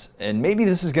that, and maybe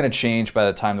this is going to change by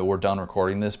the time that we're done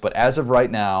recording this, but as of right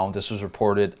now, this was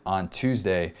reported on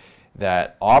Tuesday,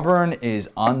 that Auburn is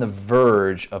on the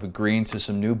verge of agreeing to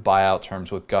some new buyout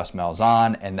terms with Gus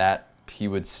Malzahn, and that he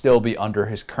would still be under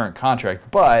his current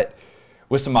contract, but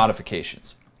with some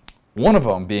modifications. One of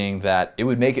them being that it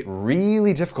would make it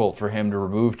really difficult for him to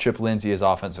remove Chip Lindsey as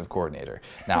offensive coordinator.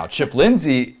 Now, Chip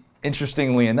Lindsey,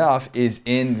 interestingly enough, is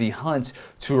in the hunt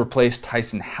to replace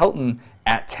Tyson Helton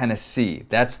at Tennessee.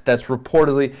 That's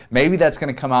reportedly, maybe that's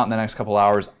going to come out in the next couple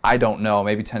hours. I don't know.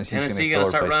 Maybe Tennessee's going to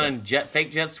start running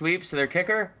fake jet sweeps to their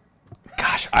kicker?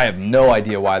 Gosh, I have no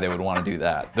idea why they would want to do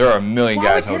that. There are a million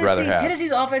guys I would rather have.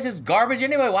 Tennesssee's offense is garbage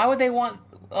anyway. Why would they want...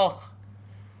 Ugh.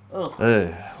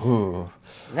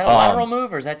 Is that a lateral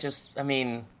move, or is that just,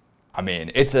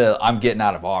 it's a I'm getting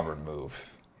out of Auburn move.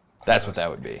 That's what that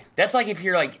would be. That's like if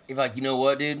you're you know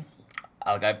what, dude?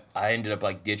 I ended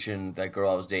up ditching that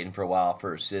girl I was dating for a while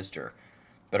for her sister.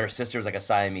 But her sister was like a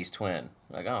Siamese twin.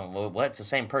 Oh, well, what? It's the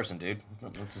same person, dude.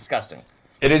 It's disgusting.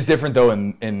 It is different, though,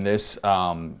 in this.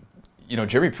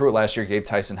 Jeremy Pruitt last year gave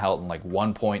Tyson Helton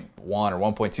 $1.1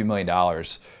 or $1.2 million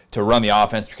to run the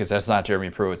offense, because that's not Jeremy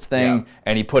Pruitt's thing,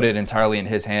 and he put it entirely in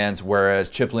his hands, whereas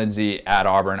Chip Lindsey at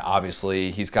Auburn, obviously,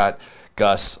 he's got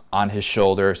Gus on his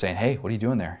shoulder saying, hey, what are you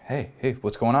doing there? Hey,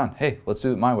 what's going on? Hey, let's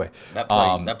do it my way. That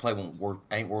play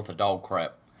ain't worth a dog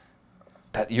crap.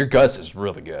 Your Gus is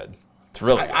really good. It's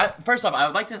really good. First off, I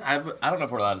would like to. I don't know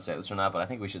if we're allowed to say this or not, but I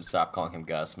think we should stop calling him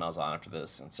Gus Malzahn after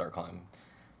this and start calling him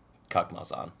Cuck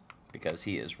Malzahn, because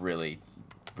he is really,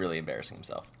 really embarrassing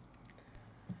himself.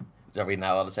 Are we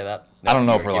not allowed to say that? No, I don't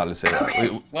know if we're allowed to say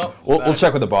that. We'll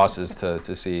check with the bosses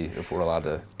to see if we're allowed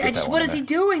to. What is he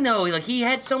doing though? He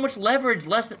had so much leverage.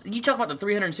 You talk about the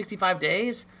 365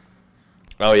 days.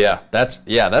 Oh yeah, that's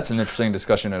an interesting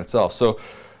discussion in itself. So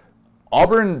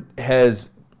Auburn has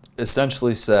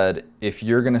essentially said, if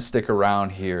you're going to stick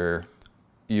around here,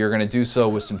 you're going to do so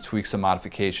with some tweaks and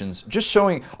modifications. Just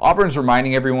showing, Auburn's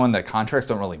reminding everyone that contracts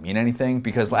don't really mean anything,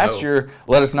 because last year,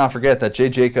 let us not forget that Jay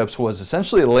Jacobs was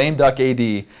essentially a lame duck AD,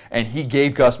 and he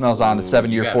gave Gus Malzahn the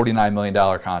 7-year, $49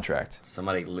 million contract.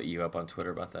 Somebody lit you up on Twitter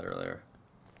about that earlier.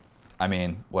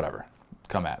 Whatever.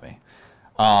 Come at me.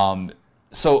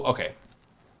 Okay.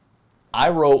 I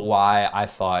wrote why I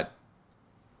thought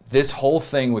this whole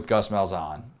thing with Gus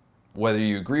Malzahn, whether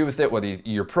you agree with it, whether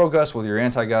you're pro-Gus, whether you're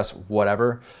anti-Gus,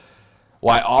 whatever,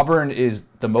 why Auburn is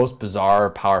the most bizarre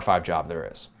Power 5 job there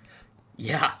is.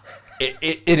 Yeah.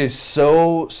 It is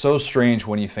so strange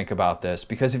when you think about this,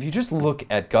 because if you just look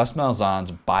at Gus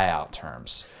Malzahn's buyout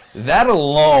terms, that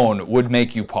alone would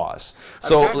make you pause. I'm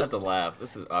trying not to laugh.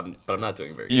 But I'm not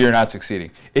doing very good. You're not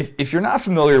succeeding. If you're not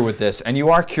familiar with this and you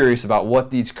are curious about what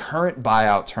these current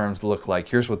buyout terms look like,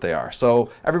 here's what they are.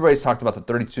 So everybody's talked about the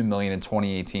 $32 million in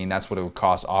 2018. That's what it would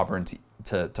cost Auburn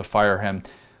to fire him.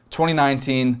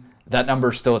 2019, that number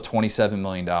is still at $27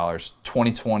 million.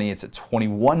 2020, it's at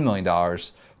 $21 million.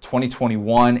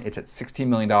 2021, it's at $16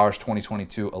 million.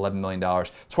 2022, $11 million.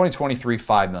 2023,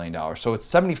 $5 million. So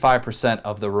it's 75%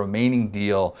 of the remaining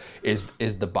deal is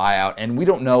the buyout. And we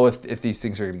don't know if these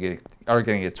things are going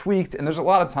to get tweaked. And there's a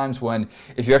lot of times when,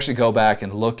 if you actually go back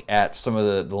and look at some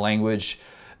of the language,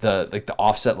 the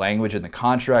offset language in the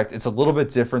contract, it's a little bit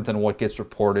different than what gets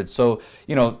reported. So,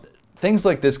 things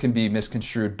like this can be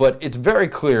misconstrued. But it's very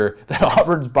clear that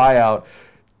Auburn's buyout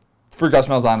for Gus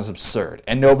Malzahn is absurd,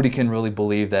 and nobody can really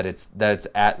believe that it's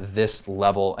at this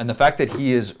level. And the fact that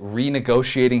he is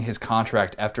renegotiating his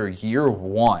contract after year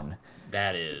one,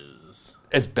 that is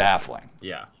baffling.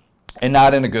 Yeah, and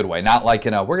not in a good way, not like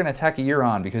in a we're going to tack a year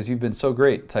on because you've been so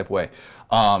great type way.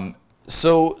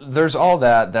 So there's all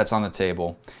that's on the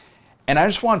table, and I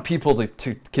just want people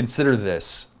to consider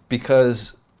this,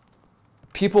 because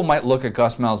people might look at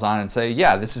Gus Malzahn and say,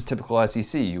 yeah, this is typical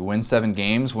SEC. You win 7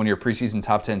 games when you're a preseason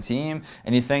top 10 team,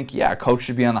 and you think, yeah, coach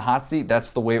should be on the hot seat.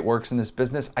 That's the way it works in this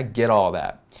business. I get all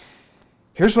that.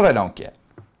 Here's what I don't get.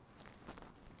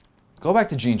 Go back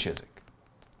to Gene Chizik.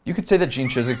 You could say that Gene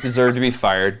Chizik deserved to be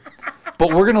fired,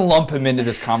 but we're going to lump him into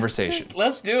this conversation.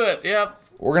 Let's do it. Yep.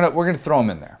 We're gonna throw him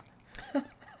in there.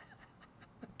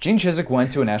 Gene Chizik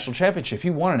went to a national championship. He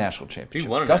won a national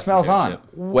championship. Gus Malzahn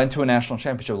went to a national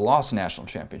championship, lost a national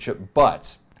championship,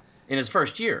 but in his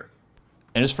first year.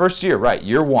 In his first year, right,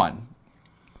 year one.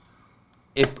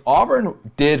 If Auburn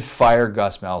did fire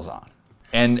Gus Malzahn,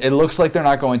 and it looks like they're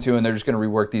not going to, and they're just going to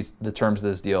rework the terms of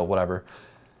this deal, whatever,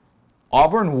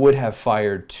 Auburn would have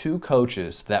fired 2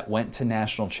 coaches that went to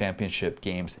national championship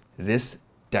games this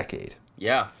decade.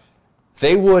 Yeah.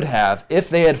 They would have, if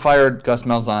they had fired Gus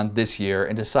Malzahn this year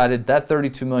and decided that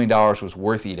 $32 million was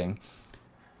worth eating,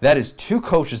 that is 2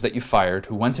 coaches that you fired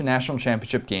who went to national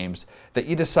championship games that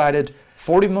you decided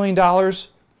 $40 million,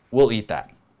 we'll eat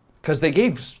that. Because they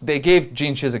gave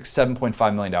Gene Chizik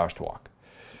 $7.5 million to walk.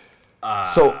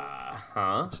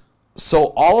 So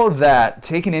all of that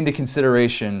taken into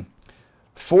consideration,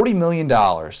 $40 million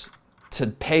to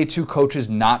pay 2 coaches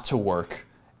not to work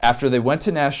after they went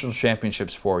to national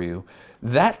championships for you,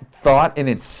 that thought in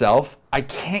itself, I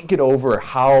can't get over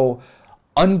how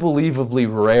unbelievably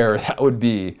rare that would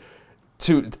be,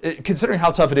 to considering how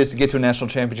tough it is to get to a national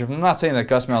championship. I'm not saying that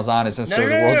Gus Malzahn is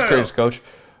necessarily the world's greatest coach,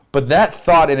 but that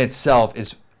thought in itself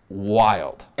is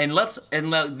wild. And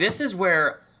this is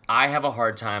where I have a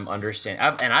hard time understanding.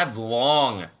 I've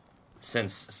long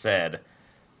since said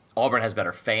Auburn has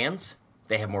better fans.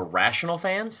 They have more rational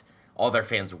fans. All their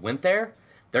fans went there.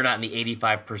 They're not in the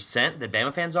 85% that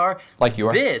Bama fans are. Like you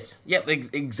are?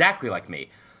 Exactly like me.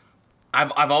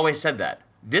 I've always said that.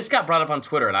 This got brought up on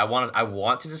Twitter, and I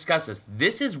want to discuss this.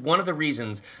 This is one of the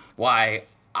reasons why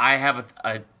I have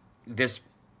this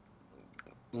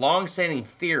long-standing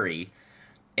theory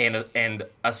and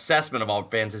assessment of all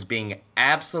fans as being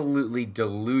absolutely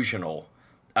delusional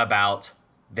about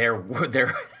their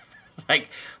like,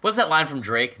 what's that line from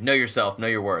Drake? Know yourself, know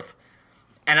your worth.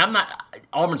 And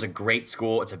Auburn's a great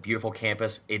school. It's a beautiful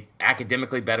campus. It's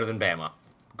academically better than Bama.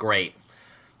 Great.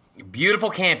 Beautiful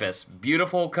campus,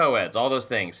 beautiful co-eds, all those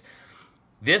things.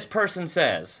 This person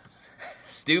says,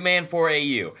 Stu Man for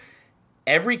AU,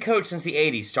 every coach since the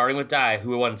 80s, starting with Dye,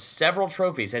 who won several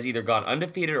trophies, has either gone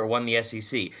undefeated or won the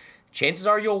SEC. Chances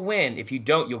are you'll win. If you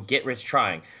don't, you'll get rich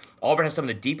trying. Auburn has some of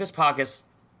the deepest pockets,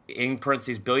 in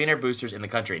parentheses, billionaire boosters in the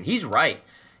country. And he's right.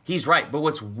 He's right. But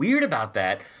what's weird about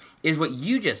that is what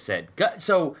you just said.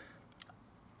 So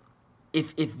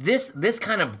if this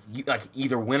kind of like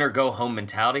either win or go home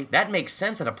mentality, that makes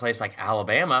sense at a place like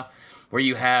Alabama, where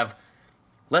you have,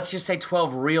 let's just say,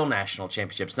 12 real national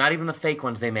championships, not even the fake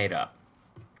ones they made up.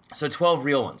 So 12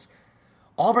 real ones.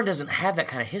 Auburn doesn't have that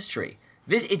kind of history.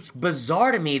 It's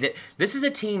bizarre to me that this is a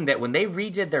team that when they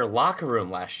redid their locker room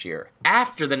last year,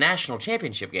 after the national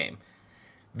championship game,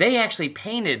 they actually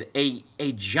painted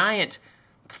a giant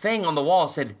thing on the wall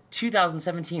said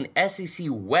 2017 SEC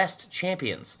West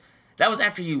champions. That was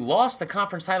after you lost the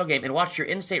conference title game and watched your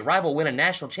in-state rival win a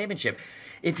national championship.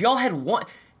 If y'all had won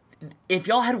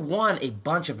a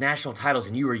bunch of national titles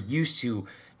and you were used to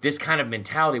this kind of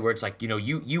mentality where it's like,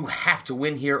 you have to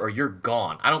win here or you're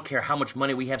gone. I don't care how much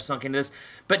money we have sunk into this.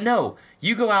 But no,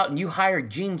 you go out and you hire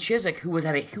Gene Chizik, who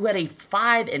had a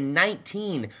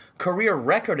 5-19 career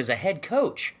record as a head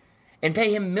coach, and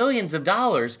pay him millions of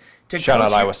dollars to shout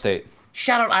out Iowa State.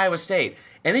 Shout out Iowa State.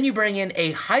 And then you bring in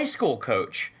a high school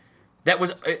coach that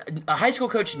was a high school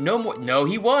coach he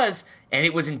was, and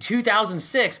it was in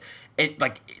 2006.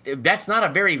 That's not a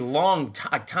very long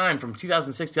time from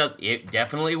 2006 to it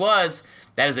definitely was.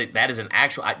 That is an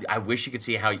actual. I wish you could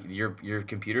see how your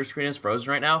computer screen is frozen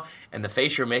right now, and the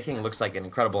face you're making looks like an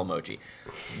incredible emoji.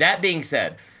 That being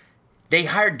said, they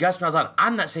hired Gus Malzahn.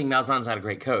 I'm not saying Malzahn's not a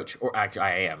great coach, or actually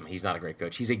I am. He's not a great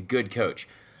coach. He's a good coach,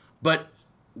 but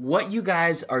what you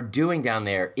guys are doing down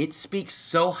there, it speaks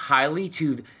so highly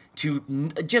to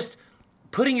just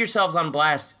putting yourselves on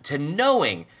blast, to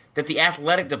knowing that the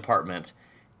athletic department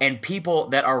and people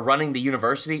that are running the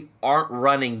university aren't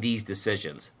running these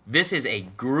decisions. This is a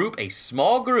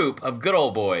small group of good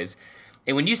old boys.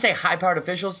 And when you say high-powered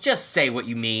officials, just say what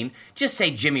you mean. Just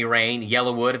say Jimmy Rain,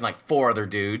 Yellowwood, and like 4 other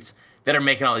dudes that are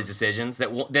making all these decisions,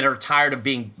 that are tired of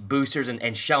being boosters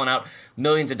and shelling out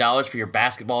millions of dollars for your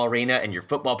basketball arena and your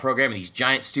football program and these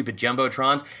giant, stupid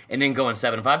jumbotrons, and then going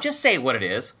 7-5. Just say what it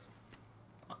is.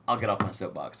 I'll get off my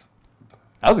soapbox.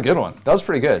 That was a good one. That was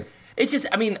pretty good. It's just,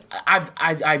 I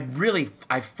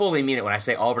fully mean it when I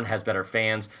say Auburn has better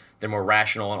fans, they're more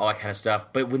rational and all that kind of stuff.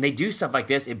 But when they do stuff like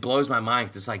this, it blows my mind.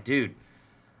 'Cause it's like, dude,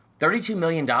 $32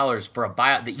 million for a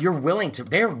buyout that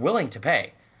they're willing to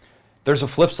pay. There's a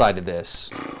flip side to this.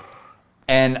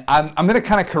 And I'm going to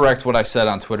kind of correct what I said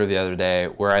on Twitter the other day,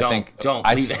 where I think don't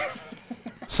I leave it.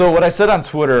 So what I said on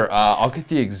Twitter, I'll get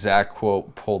the exact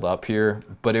quote pulled up here,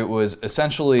 but it was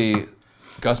essentially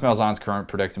Gus Malzahn's current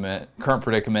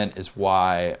predicament is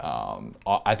why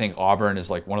I think Auburn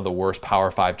is like one of the worst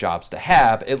Power 5 jobs to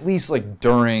have, at least like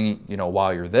during,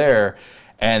 while you're there.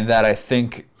 And that I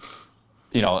think,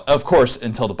 of course,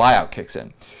 until the buyout kicks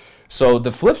in. So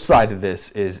the flip side of this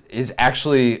is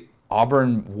actually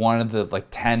Auburn one of the like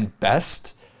 10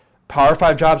 best Power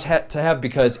 5 jobs to have,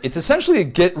 because it's essentially a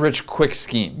get-rich-quick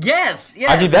scheme. Yes.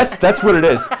 I mean, that's what it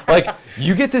is. Like,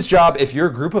 you get this job if you're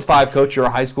a Group of 5 coach, you're a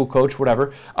high school coach,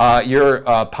 whatever. You're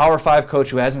a Power 5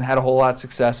 coach who hasn't had a whole lot of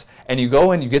success, and you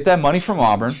go and you get that money from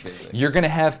Auburn. You're gonna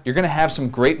have some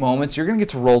great moments. You're gonna get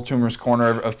to roll Toomer's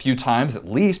corner a few times at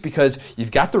least, because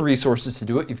you've got the resources to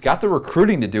do it. You've got the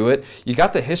recruiting to do it. You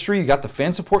got the history. You got the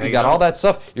fan support. You got all that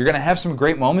stuff. You're gonna have some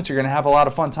great moments. You're gonna have a lot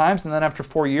of fun times, and then after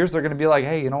 4 years, they're gonna be like,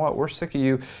 hey, you know what? We're sick of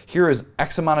you. Here is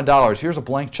X amount of dollars. Here's a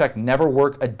blank check. Never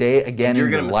work a day again in your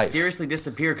life. You're going to mysteriously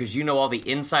disappear because you know all the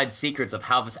inside secrets of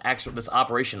how this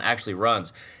operation actually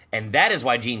runs. And that is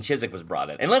why Gene Chizik was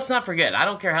brought in. And let's not forget, I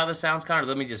don't care how this sounds, Connor.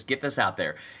 Let me just get this out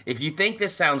there. If you think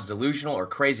this sounds delusional or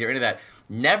crazy or any of that,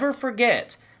 never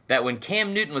forget that when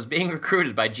Cam Newton was being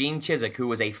recruited by Gene Chizik, who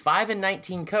was a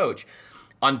 5-19 coach,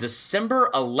 on December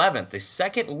 11th, the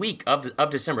second week of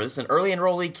December, this is an early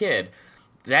enrollee kid,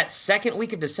 that second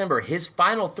week of December, his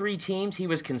final 3 teams he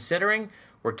was considering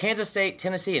were Kansas State,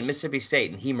 Tennessee, and Mississippi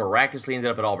State, and he miraculously ended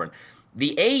up at Auburn.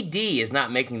 The AD is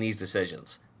not making these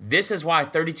decisions. This is why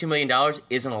 $32 million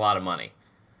isn't a lot of money.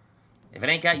 If it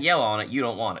ain't got yellow on it, you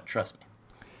don't want it. Trust me.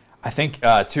 I think,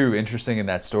 too, interesting in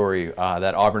that story,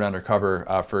 that Auburn Undercover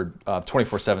for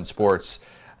 24/7 Sports,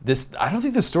 I don't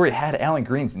think the story had Alan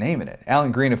Green's name in it.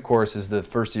 Alan Green, of course, is the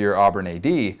first-year Auburn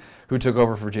AD who took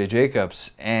over for Jay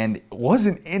Jacobs and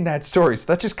wasn't in that story. So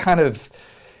that just kind of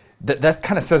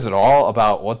says it all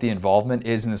about what the involvement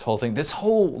is in this whole thing. This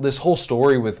whole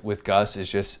story with Gus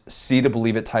is just see to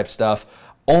believe it type stuff.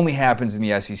 Only happens in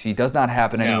the SEC, does not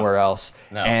happen anywhere else.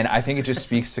 No. And I think it just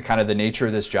speaks to kind of the nature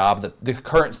of this job, the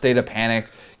current state of panic,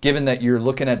 given that you're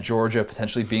looking at Georgia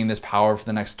potentially being this power for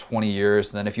the next 20 years.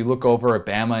 And then if you look over at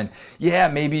Bama, and yeah,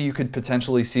 maybe you could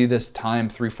potentially see this time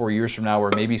 3-4 years from now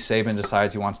where maybe Saban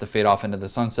decides he wants to fade off into the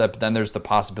sunset, but then there's the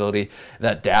possibility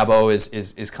that Dabo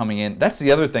is coming in. That's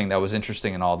the other thing that was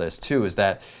interesting in all this, too, is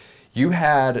that you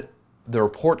had the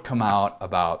report come out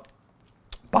about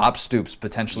Bob Stoops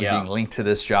potentially being linked to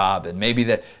this job, and maybe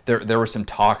that there were some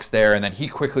talks there, and then he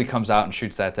quickly comes out and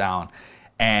shoots that down.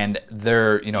 And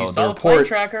they're, you the saw report, plane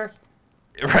tracker?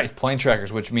 Right, plane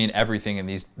trackers, which mean everything in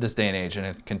this day and age, and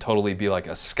it can totally be like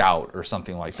a scout or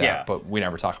something like that. Yeah. But we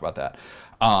never talk about that.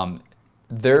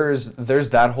 There's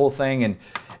that whole thing,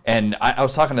 and I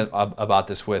was talking about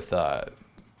this with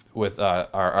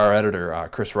our editor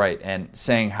Chris Wright, and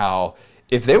saying how,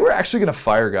 if they were actually going to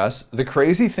fire Gus, the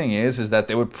crazy thing is that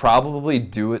they would probably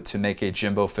do it to make a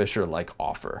Jimbo Fisher-like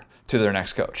offer to their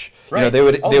next coach. Right. They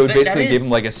would basically give him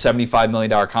like a $75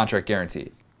 million contract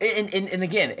guaranteed. And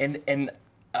again,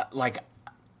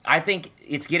 I think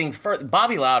it's getting further.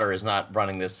 Bobby Louder is not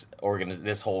running this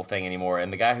whole thing anymore,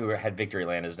 and the guy who had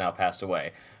Victoryland has now passed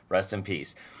away. Rest in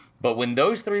peace. But when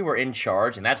those three were in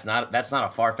charge, and that's not a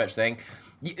far-fetched thing,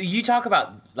 you talk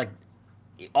about like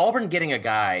Auburn getting a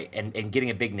guy and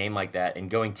getting a big name like that and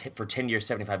going for 10 years,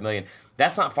 $75 million,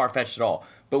 that's not far-fetched at all.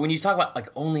 But when you talk about like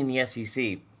only in the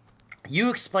SEC, you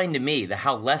explained to me that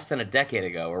how less than a decade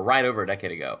ago, or right over a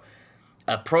decade ago,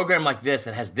 a program like this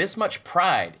that has this much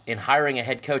pride in hiring a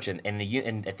head coach and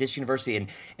at this university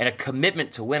and a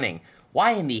commitment to winning,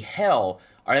 why in the hell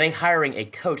are they hiring a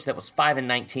coach that was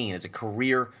 5-19 as a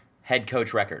career head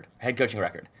coaching record?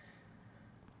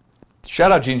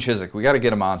 Shout out Gene Chizik. We got to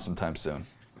get him on sometime soon.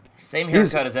 Same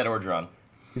haircut as Ed Orgeron.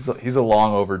 He's a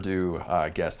long overdue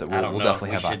guest that we'll definitely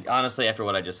have on. Honestly, after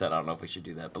what I just said, I don't know if we should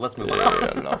do that. But let's move on.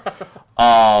 I don't know.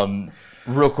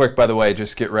 Real quick, by the way,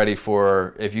 just get ready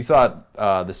for, if you thought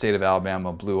the state of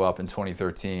Alabama blew up in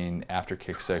 2013 after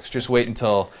Kick 6, just wait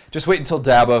until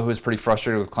Dabo, who is pretty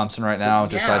frustrated with Clemson right now,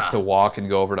 decides to walk and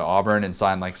go over to Auburn and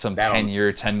sign like some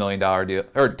 10-year, $10 million deal,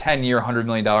 or 10-year, $100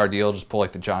 million deal, just pull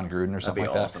like the John Gruden or something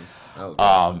like awesome. that.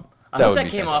 Awesome. I hope that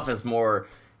came off as more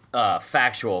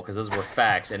factual, because those were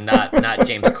facts and not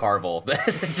James Carville.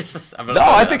 It's just,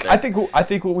 I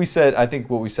think what we said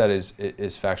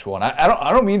is factual, and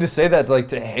I don't mean to say that like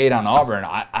to hate on Auburn.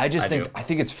 I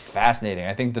think it's fascinating.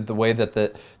 I think that the way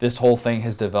that this whole thing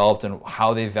has developed and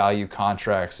how they value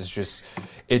contracts is just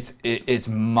it's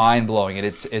mind blowing, and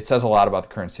it says a lot about the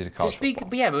current state of college football.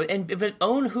 But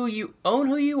own who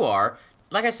you are.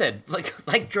 Like I said,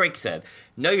 like Drake said,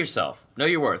 know yourself, know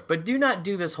your worth, but do not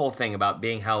do this whole thing about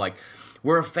being how like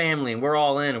we're a family and we're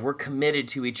all in and we're committed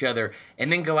to each other,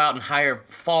 and then go out and hire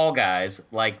fall guys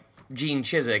like Gene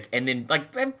Chizik, and then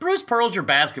and Bruce Pearl's your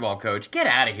basketball coach. Get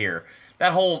out of here.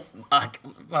 That whole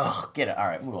get it. All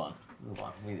right, move on.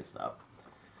 We need to stop.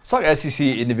 Let's talk SEC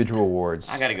individual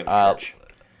awards. I gotta go to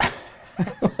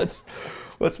church.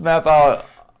 Let's map out.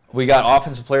 We got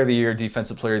Offensive Player of the Year,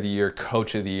 Defensive Player of the Year,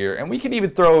 Coach of the Year, and we can even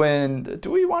throw in.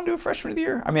 Do we want to do a Freshman of the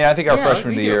Year? I mean, I think our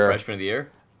Freshman of the Year. Freshman of the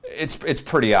Year. It's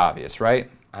pretty obvious, right?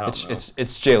 I don't know. It's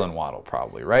Jalen Waddle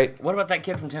probably, right? What about that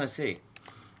kid from Tennessee?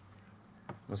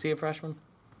 Was he a freshman?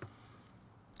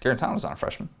 Garantano's not a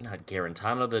freshman. Not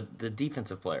Garantano, the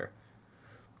defensive player.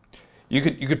 You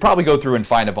could probably go through and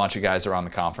find a bunch of guys around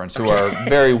the conference who are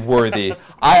very worthy.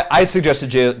 I suggested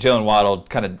Jalen Waddle,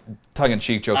 kind of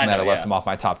tongue-in-cheek, joking that I left him off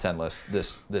my top 10 list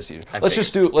this year. Let's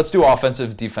do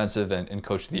offensive, defensive, and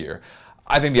Coach of the Year.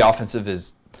 I think the offensive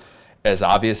is as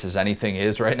obvious as anything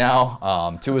is right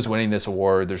now. Tua's winning this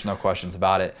award. There's no questions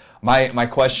about it. My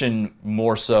question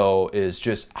more so is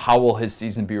just how will his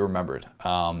season be remembered?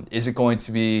 Is it going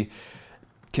to be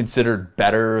considered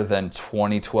better than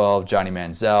 2012 Johnny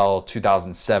Manziel,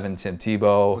 2007 Tim Tebow?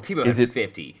 Well, Tebow had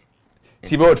 50.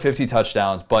 Tebow had 50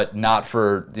 touchdowns, but not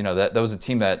for, that was a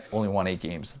team that only won 8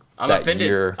 games I'm that offended,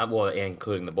 year. Well,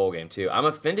 including the bowl game, too. I'm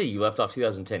offended you left off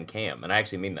 2010 Cam, and I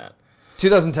actually mean that.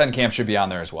 2010 Cam should be on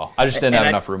there as well. I just didn't have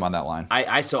enough room on that line.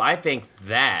 So I think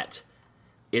that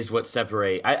is what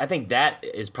separate. I think that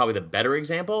is probably the better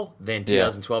example than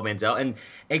 2012 Manziel, and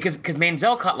because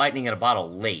Manziel caught lightning in a bottle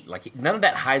late. Like none of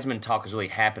that Heisman talk was really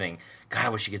happening. God, I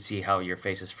wish you could see how your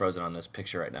face is frozen on this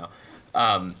picture right now.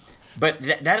 But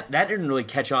that didn't really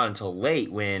catch on until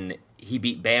late when he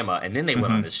beat Bama, and then they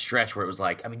went on this stretch where it was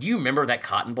like, I mean, do you remember that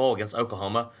Cotton Bowl against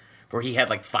Oklahoma? Where he had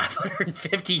like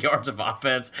 550 yards of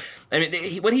offense. I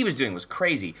mean, what he was doing was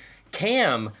crazy.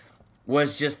 Cam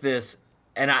was just this,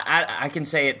 and I can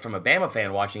say it from a Bama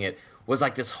fan watching it, was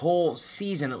like this whole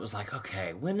season. It was like,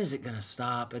 okay, when is it going to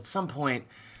stop? At some point,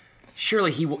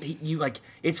 surely you like,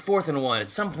 it's 4th and 1. At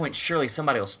some point, surely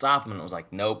somebody will stop him. And it was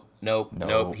like, nope.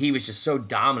 He was just so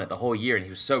dominant the whole year, and he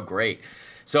was so great.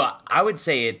 So I would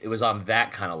say it was on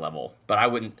that kind of level, but I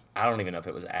don't even know if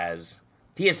it was as...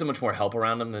 He has so much more help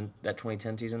around him than that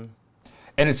 2010 season.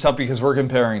 And it's tough because we're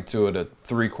comparing Tua to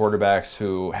 3 quarterbacks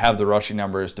who have the rushing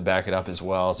numbers to back it up as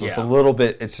well. So it's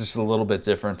just a little bit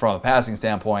different from a passing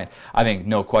standpoint. I think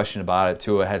no question about it.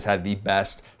 Tua has had the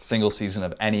best single season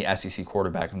of any SEC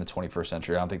quarterback in the 21st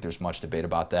century. I don't think there's much debate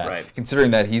about that. Right.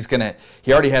 Considering that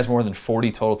he already has more than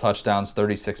 40 total touchdowns,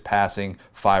 36 passing,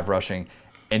 5 rushing.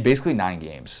 In basically 9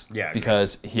 games,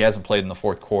 because he hasn't played in the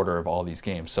fourth quarter of all these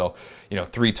games. So,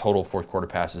 3 total fourth quarter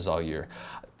passes all year.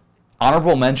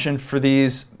 Honorable mention for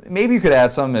these, maybe you could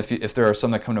add some if there are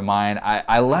some that come to mind.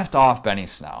 I left off Benny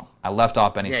Snell.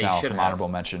 From honorable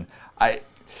mention.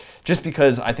 Just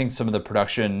because I think some of the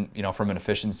production, from an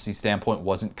efficiency standpoint,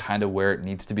 wasn't kind of where it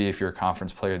needs to be if you're a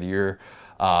Conference Player of the Year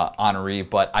honoree.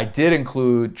 But I did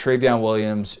include Travion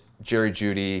Williams, Jerry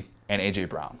Jeudy, and A.J.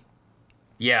 Brown.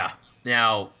 Yeah.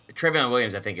 Now, Travion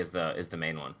Williams, I think, is the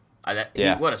main one.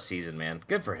 What a season, man.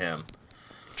 Good for him.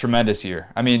 Tremendous year.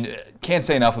 I mean, can't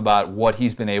say enough about what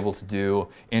he's been able to do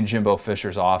in Jimbo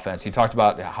Fisher's offense. He talked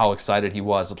about how excited he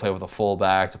was to play with a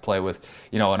fullback, to play with,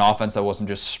 an offense that wasn't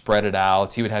just spread it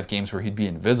out. He would have games where he'd be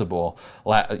invisible,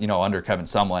 under Kevin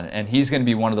Sumlin. And he's going to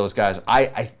be one of those guys.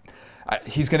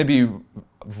 He's going to be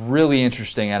really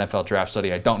interesting NFL draft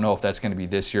study. I don't know if that's going to be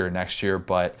this year or next year,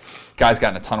 but guy's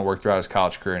gotten a ton of work throughout his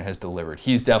college career and has delivered.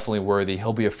 He's definitely worthy.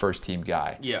 He'll be a first-team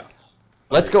guy. Yeah.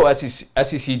 Let's go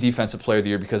SEC Defensive Player of the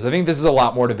Year because I think this is a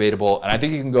lot more debatable, and I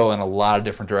think you can go in a lot of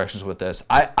different directions with this.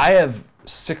 I have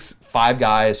 5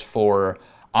 guys for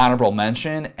honorable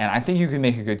mention, and I think you can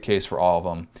make a good case for all of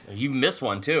them. You missed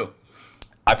one, too.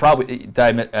 Did I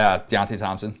admit Deontay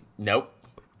Thompson? Nope.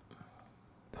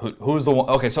 Who's the one?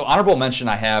 Okay, so honorable mention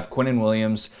I have Quinnen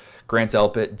Williams, Grant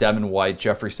Delpit, Devin White,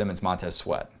 Jeffrey Simmons, Montez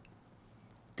Sweat.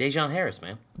 Dejon Harris,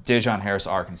 man. Dejon Harris,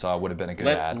 Arkansas would have been a good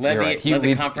ad. Led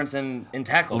the conference in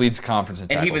tackles. Leads conference in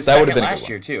tackles. And he was second last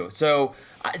year, too. So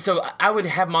I would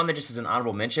have him on there just as an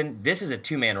honorable mention. This is a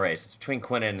 2-man race. It's between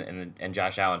Quinnen and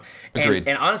Josh Allen. Agreed.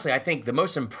 And honestly, I think the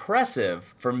most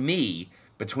impressive for me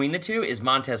between the two is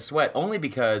Montez Sweat, only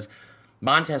because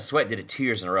Montez Sweat did it 2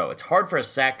 years in a row. It's hard for a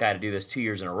sack guy to do this 2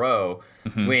 years in a row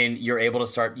when you're able to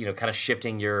start, kind of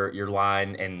shifting your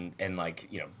line and like,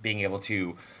 being able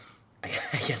to,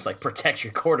 I guess, like protect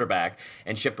your quarterback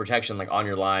and shift protection like on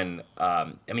your line.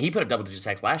 I mean, he put up double-digit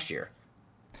sacks last year.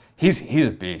 He's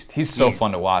a beast. He's so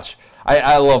fun to watch.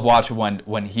 I love watching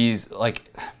when he's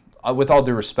like, with all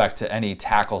due respect to any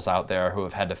tackles out there who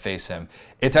have had to face him,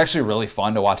 it's actually really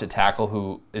fun to watch a tackle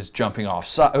who is jumping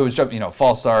off, who's jumping,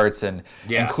 false starts and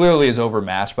clearly is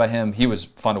overmatched by him. He was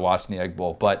fun to watch in the Egg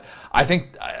Bowl. But I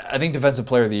think Defensive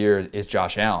Player of the Year is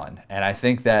Josh Allen, and I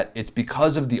think that it's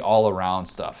because of the all-around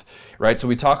stuff, right? So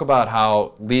we talk about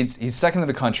how he's second in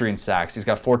the country in sacks. He's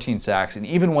got 14 sacks, and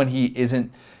even when he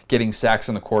isn't getting sacks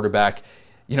on the quarterback,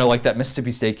 like that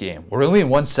Mississippi State game. We're only in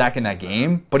 1 sack in that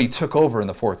game, but he took over in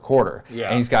the fourth quarter. Yeah.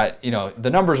 And he's got, the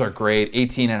numbers are great,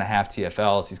 18 and a half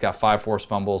TFLs. He's got 5 forced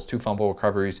fumbles, 2 fumble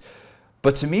recoveries.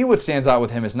 But to me, what stands out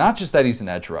with him is not just that he's an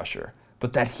edge rusher,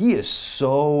 but that he is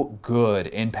so good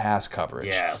in pass coverage.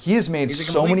 Yes. He has made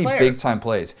so many big-time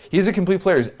plays. He's a complete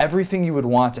player. He's everything you would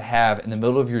want to have in the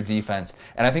middle of your defense.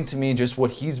 And I think, to me, just what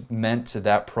he's meant to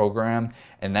that program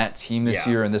and that team this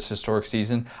year in this historic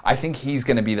season, I think he's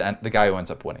going to be the guy who ends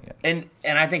up winning it.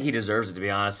 And I think he deserves it, to be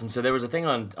honest. And so there was a thing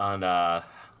on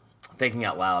Thinking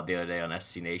Out Loud the other day on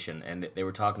SC Nation, and they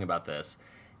were talking about this.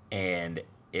 And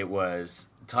it was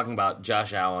talking about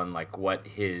Josh Allen, like what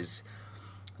his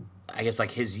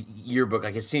yearbook,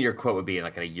 like his senior quote would be in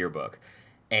like a yearbook,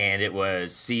 and it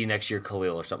was "See you next year,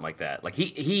 Khalil" or something like that. Like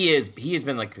he has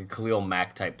been like the Khalil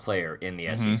Mack type player in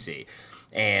the SEC,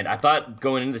 and I thought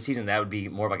going into the season that would be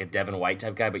more of like a Devin White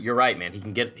type guy. But you're right, man. He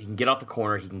can get off the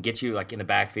corner. He can get you like in the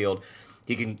backfield.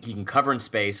 He can cover in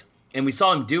space, and we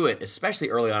saw him do it, especially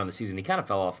early on in the season. He kind of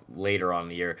fell off later on in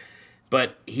the year,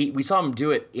 but we saw him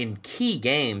do it in key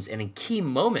games and in key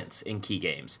moments in key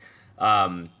games.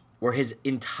 Where his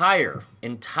entire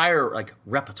like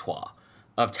repertoire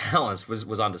of talents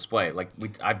was on display. Like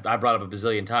I brought up a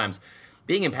bazillion times,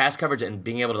 being in pass coverage and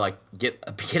being able to like get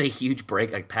a huge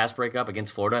break, like pass break up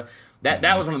against Florida. That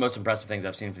was one of the most impressive things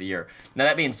I've seen for the year. Now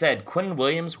that being said, Quinnen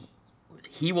Williams,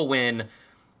 he will win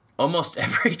almost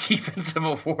every defensive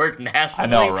award nationally. I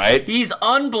know, right? He's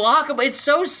unblockable. It's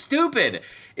so stupid.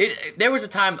 There was a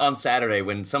time on Saturday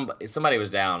when somebody was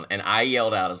down and I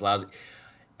yelled out as loud as,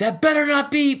 "That better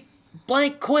not be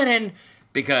blank Quinnen,"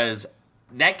 because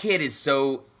that kid is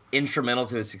so instrumental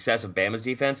to the success of Bama's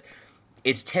defense.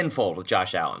 It's tenfold with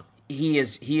Josh Allen. He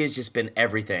has just been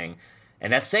everything,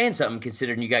 and that's saying something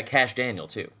considering you got Cash Daniel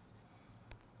too.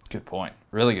 Good point.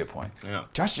 Really good point. Yeah.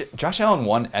 Josh Allen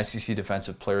won SEC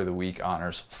Defensive Player of the Week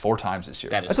honors 4 times this year.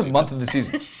 That's stupid. A month of the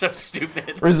season. It's so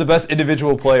stupid. Or he's the best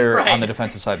individual player on the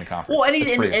defensive side of the conference. Well,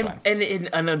 and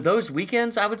on those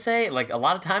weekends, I would say, like a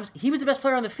lot of times, he was the best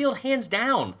player on the field, hands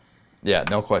down. Yeah,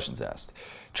 no questions asked.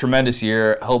 Tremendous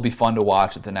year. He'll be fun to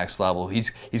watch at the next level.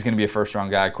 He's going to be a first-round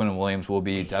guy. Quinnen Williams will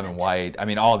be. Devin White. I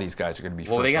mean, all these guys are going to be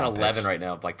first-round Well, they got 11 picks. right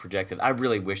now, like projected. I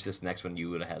really wish this next one you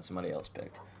would have had somebody else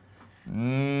picked.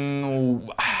 I'm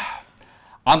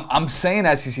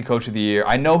saying SEC Coach of the Year.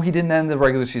 I know he didn't end the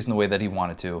regular season the way that he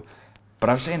wanted to, but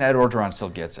I'm saying Ed Orgeron still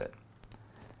gets it.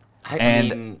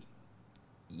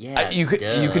 You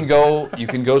can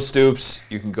go Stoops,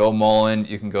 you can go Mullen,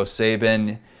 you can go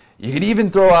Saban. You could even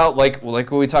throw out like what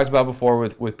we talked about before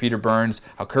with Peter Burns,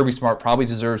 how Kirby Smart probably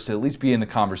deserves to at least be in the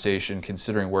conversation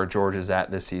considering where Georgia's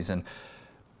at this season.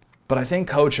 But I think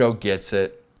Coach O gets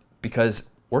it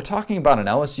because we're talking about an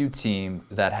LSU team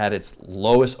that had its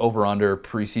lowest over-under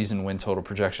preseason win total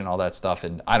projection, all that stuff,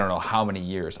 in I don't know how many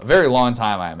years. A very long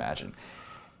time, I imagine.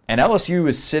 And LSU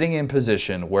is sitting in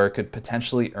position where it could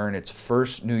potentially earn its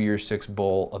first New Year's Six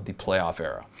bowl of the playoff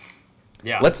era.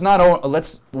 Yeah. Let's not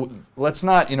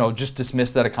just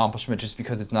dismiss that accomplishment just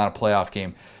because it's not a playoff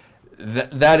game.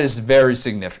 That is very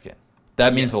significant.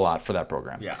 That means a lot for that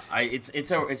program. Yeah, it's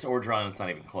Orgeron. It's not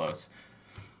even close.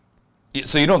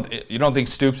 So you don't think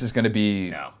Stoops is going to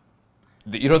be? No.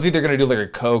 You don't think they're going to do like a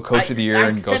coach of the year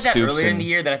and go Stoops? I said that earlier in the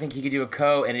year that I think he could do a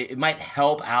co, and it might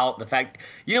help out the fact.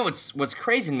 You know what's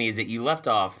crazy to me is that you left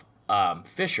off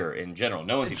Fisher in general.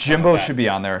 No one's. Jimbo should be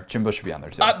on there. Jimbo should be on there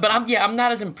too. But I'm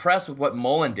not as impressed with what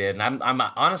Mullen did, and I'm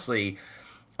honestly.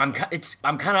 I'm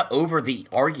kind of over the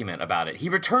argument about it. He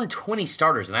returned 20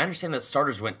 starters, and I understand that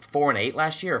starters went 4-8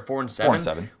 last year, or 4-7.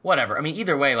 4-7. Whatever. I mean,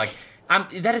 either way, like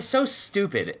that is so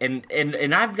stupid,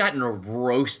 and I've gotten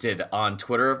roasted on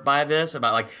Twitter by this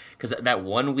about like because that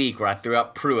 1 week where I threw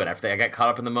out Pruitt after I got caught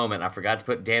up in the moment, I forgot to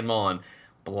put Dan Mullen,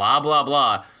 blah blah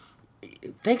blah.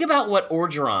 Think about what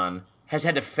Orgeron has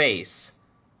had to face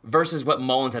versus what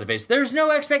Mullen's had to face. There's no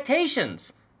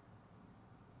expectations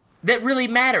that really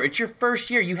matter. It's your first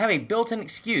year. You have a built-in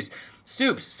excuse.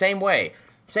 Stoops, same way.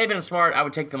 Saban and Smart, I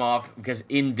would take them off because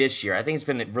in this year, I think it's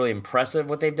been really impressive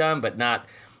what they've done, but not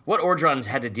what Orgeron's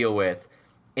had to deal with,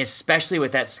 especially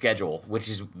with that schedule, which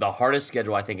is the hardest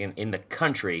schedule, I think, in the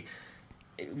country.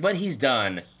 What he's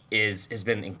done has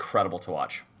been incredible to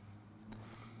watch.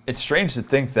 It's strange to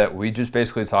think that we just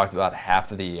basically talked about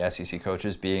half of the SEC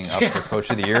coaches being up for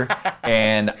Coach of the Year,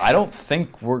 and I don't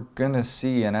think we're going to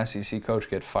see an SEC coach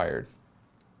get fired.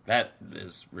 That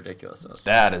is ridiculous.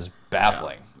 That is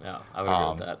baffling. Yeah, I would agree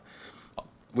with that.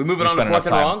 We moving on to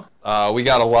fourth and wrong? We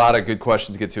got a lot of good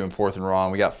questions to get to in fourth and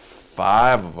wrong. We got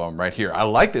 5 of them right here. I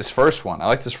like this first one. I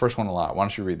like this first one a lot. Why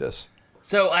don't you read this?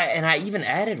 So, I even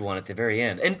added one at the very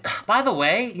end. And by the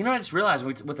way, you know what I just realized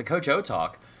with the Coach O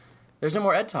talk, there's no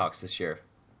more Ed Talks this year.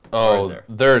 Oh,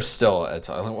 there's still Ed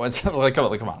Talks.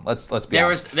 Come on. Let's be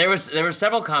honest. There were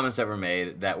several comments that were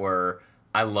made that were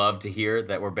I love to hear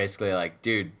that were basically like,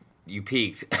 dude, you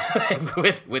peaked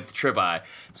with Trip Eye.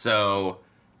 So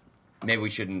maybe we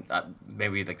shouldn't.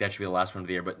 Maybe like that should be the last one of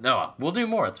the year. But no, we'll do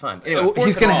more. It's fine. Anyway,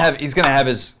 he's gonna have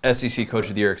his SEC Coach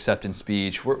of the Year acceptance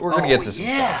speech. We're gonna get to some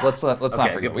stuff. Let's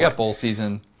not forget. We got bowl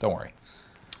season. Don't worry.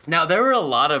 Now there were a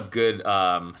lot of good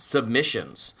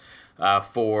submissions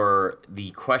for the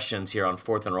questions here on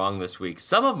Fourth and Wrong this week.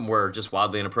 Some of them were just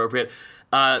wildly inappropriate.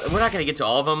 We're not going to get to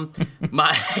all of them.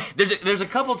 There's a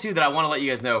couple, too, that I want to let you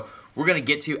guys know we're going to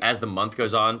get to as the month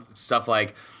goes on. Stuff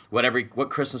like what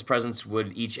Christmas presents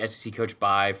would each SEC coach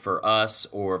buy for us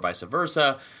or vice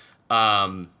versa.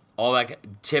 All that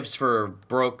tips for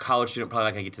broke college student. Probably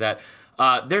not going to get to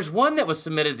that. There's one that was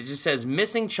submitted that just says,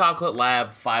 Missing Chocolate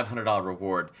Lab, $500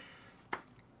 reward.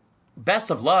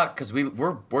 Best of luck, because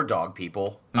we're dog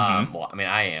people. Mm-hmm. Well, I mean,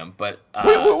 I am, but...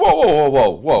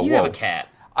 Whoa. You have a cat.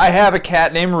 I have a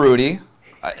cat named Rudy.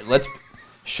 Let's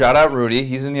shout out Rudy.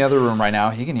 He's in the other room right now.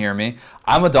 He can hear me.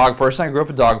 I'm a dog person. I grew up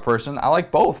a dog person. I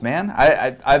like both, man.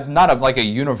 I'm not like a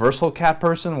universal cat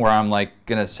person where I'm like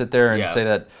going to sit there and say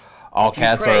that all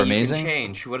cats are amazing. You can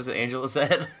change. What is it Angela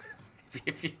said?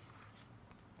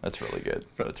 That's really good.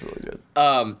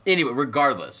 Anyway,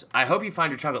 regardless, I hope you find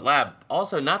your chocolate lab.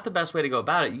 Also, not the best way to go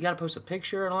about it. You got to post a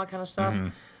picture and all that kind of stuff. Mm-hmm.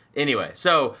 Anyway,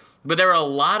 but there are a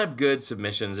lot of good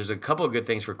submissions. There's a couple of good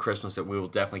things for Christmas that we will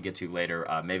definitely get to later,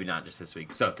 maybe not just this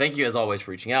week. So thank you, as always, for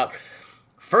reaching out.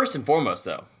 First and foremost,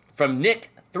 though, from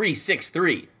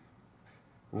Nick363,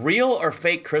 real or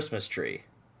fake Christmas tree?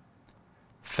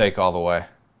 Fake all the way.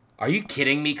 Are you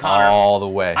kidding me, Connor? All the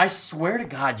way. I swear to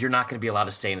God, you're not going to be allowed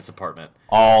to stay in this apartment.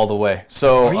 All the way.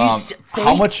 So fake?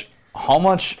 how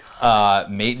much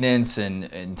maintenance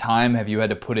and time have you had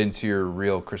to put into your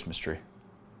real Christmas tree?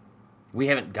 We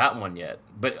haven't gotten one yet,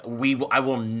 but I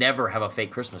will never have a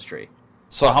fake Christmas tree.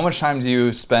 So how much time do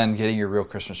you spend getting your real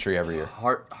Christmas tree every year?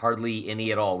 Hardly any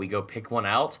at all. We go pick one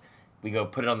out. We go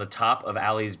put it on the top of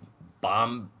Allie's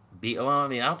bomb. I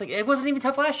don't think it wasn't even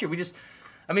tough last year.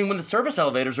 When the service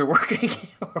elevators are working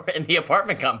in the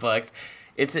apartment complex,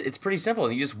 it's pretty simple.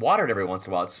 You just water it every once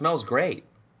in a while. It smells great.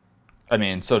 I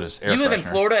mean, so does air freshener. You live in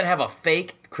Florida and have a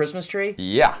fake Christmas tree?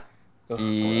 Yeah.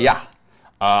 Yeah.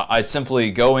 I simply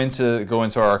go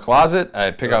into our closet. I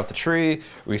pick out the tree.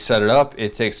 We set it up.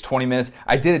 It takes 20 minutes.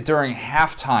 I did it during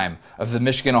halftime of the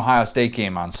Michigan-Ohio State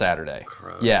game on Saturday.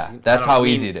 Gross. Yeah, that's how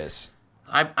easy it is.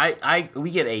 We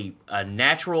get a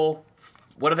natural,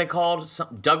 what are they called?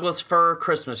 Douglas fir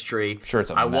Christmas tree. Sure,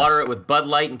 it's a I mess. water it with Bud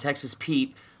Light and Texas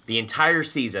Pete the entire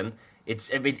season.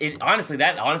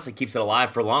 That honestly keeps it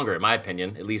alive for longer, in my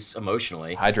opinion, at least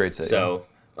emotionally. Hydrates it. So,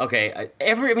 okay,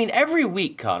 every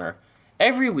week, Connor.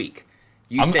 Every week,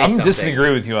 I'm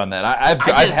disagreeing with you on that. I've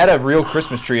had a real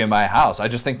Christmas tree in my house. I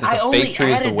just think that the fake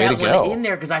tree is the way to go. I only added that one in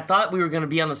there because I thought we were going to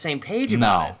be on the same page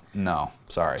about it. No,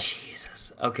 sorry.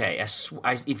 Jesus. Okay,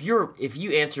 if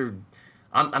you answered,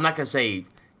 I'm not going to say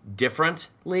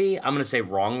differently. I'm going to say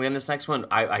wrongly on this next one.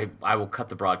 I will cut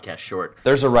the broadcast short.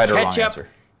 There's a right or wrong answer.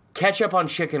 Ketchup on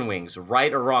chicken wings,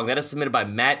 right or wrong? That is submitted by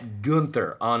Matt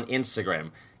Gunther on Instagram.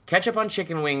 Ketchup on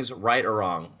chicken wings, right or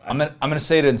wrong? I'm gonna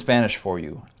say it in Spanish for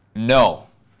you. No.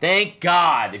 Thank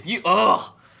God. If you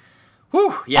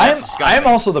whew, yeah, that's disgusting. I'm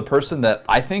also the person that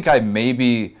I think I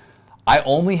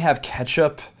only have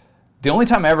ketchup. The only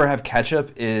time I ever have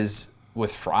ketchup is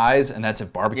with fries, and that's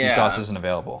if barbecue sauce isn't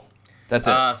available. That's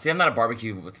it. See, I'm not a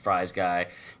barbecue with fries guy.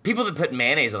 People that put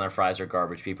mayonnaise on their fries are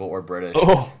garbage people or British.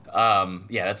 Oh.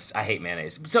 I hate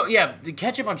mayonnaise. So yeah, the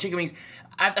ketchup on chicken wings.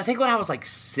 I think when I was like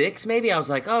 6, maybe I was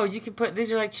like, oh, you can put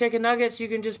these are like chicken nuggets. You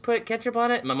can just put ketchup on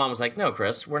it. And my mom was like, no,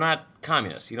 Chris, we're not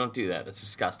communists. You don't do that. That's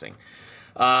disgusting.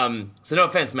 So no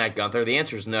offense, Matt Gunther. The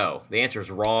answer is no. The answer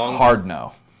is wrong. Hard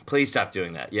no. Please stop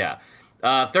doing that. Yeah.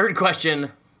 Third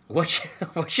question: What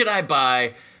should I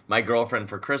buy my girlfriend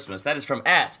for Christmas? That is from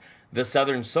 @The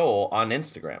Southern Soul on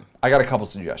Instagram. I got a couple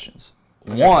suggestions.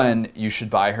 Okay. One, you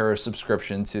should buy her a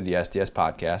subscription to the SDS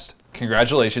podcast.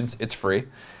 Congratulations, it's free.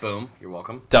 Boom, you're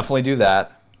welcome. Definitely do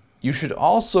that. You should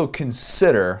also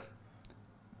consider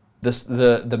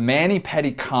the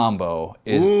mani-pedi combo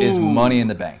is money in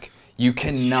the bank. You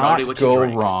cannot go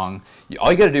wrong.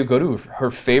 All you got to do, go to her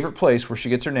favorite place where she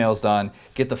gets her nails done,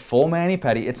 get the full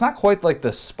mani-pedi. It's not quite like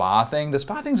the spa thing. The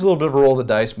spa thing's a little bit of a roll of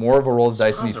the dice, more of a roll of the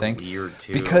dice than you think. Weird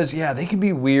too. Because they can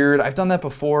be weird. I've done that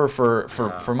before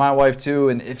for my wife too.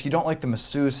 And if you don't like the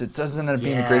masseuse, it doesn't end up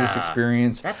being the greatest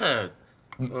experience. That's a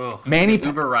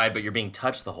Uber ride, but you're being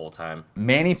touched the whole time.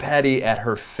 Mani-pedi at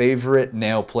her favorite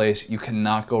nail place. You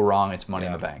cannot go wrong. It's money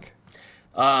in the bank.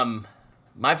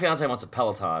 My fiance wants a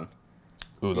Peloton.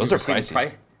 Ooh, those are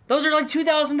pricey. Those are like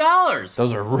 $2,000.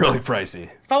 Those are really pricey.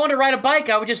 If I wanted to ride a bike,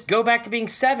 I would just go back to being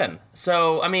 7.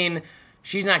 So, I mean,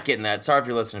 she's not getting that. Sorry if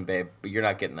you're listening, babe, but you're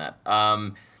not getting that.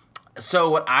 So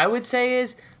what I would say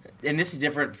is, and this is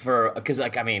different because,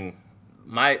 like, I mean,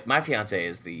 my fiance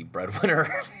is the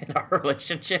breadwinner in our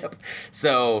relationship.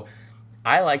 So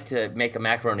I like to make a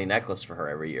macaroni necklace for her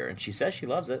every year, and she says she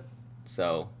loves it.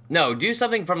 So, no, do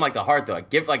something from, like, the heart, though.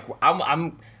 Like, I'm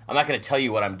not going to tell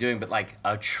you what I'm doing, but, like,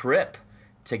 a trip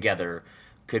together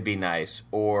could be nice.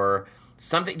 Or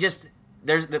something,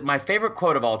 my favorite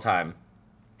quote of all time,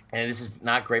 and this is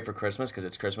not great for Christmas because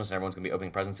it's Christmas and everyone's going to be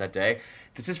opening presents that day.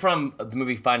 This is from the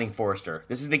movie Finding Forrester.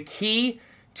 This is the key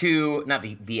to, not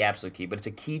the absolute key, but it's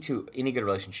a key to any good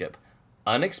relationship.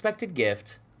 Unexpected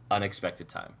gift, unexpected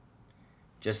time.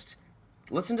 Just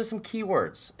listen to some key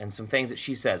words and some things that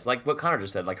she says, like what Connor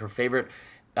just said, like her favorite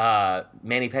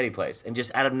mani-pedi place, and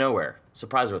just out of nowhere,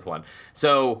 surprise her with one.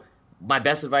 So my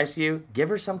best advice to you, give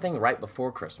her something right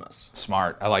before Christmas.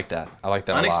 Smart. I like that. I like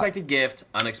that Unexpected gift,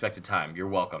 unexpected time. You're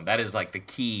welcome. That is like the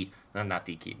key. Not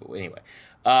the key, but anyway.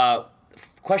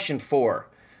 Question 4.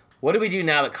 What do we do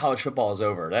now that college football is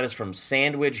over? That is from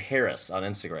Sandwich Harris on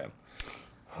Instagram.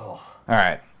 All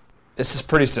right. This is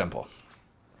pretty simple.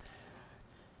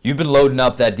 You've been loading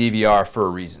up that DVR for a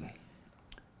reason.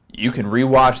 You can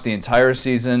rewatch the entire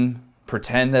season,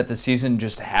 pretend that the season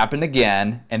just happened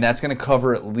again, and that's going to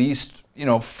cover at least,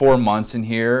 4 months in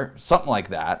here, something like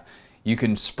that. You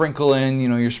can sprinkle in,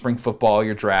 your spring football,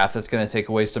 your draft. That's going to take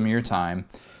away some of your time.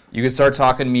 You can start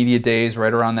talking media days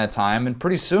right around that time, and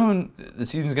pretty soon the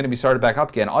season's going to be started back up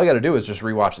again. All you got to do is just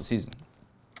rewatch the season.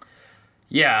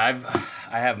 Yeah,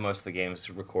 I have most of the games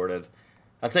recorded.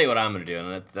 I'll tell you what I'm going to do,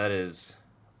 and that is,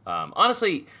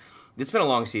 honestly, it's been a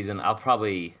long season. I'll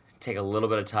probably take a little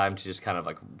bit of time to just kind of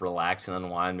like relax and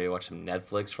unwind, maybe watch some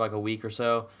Netflix for like a week or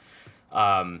so.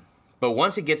 But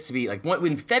once it gets to be like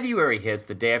when February hits,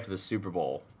 the day after the Super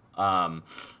Bowl,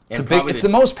 it's the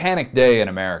most panicked day in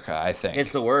America, I think.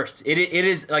 It's the worst. It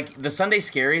is like the Sunday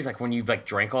scaries, like when you've like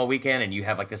drank all weekend and you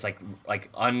have like this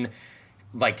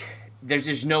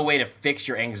there's no way to fix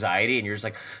your anxiety and you're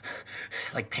just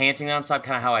like panting nonstop,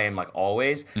 kind of how I am like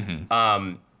always.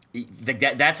 Mm-hmm.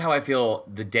 That's how I feel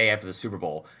the day after the Super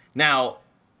Bowl. Now,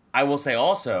 I will say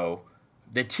also,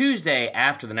 the Tuesday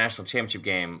after the national championship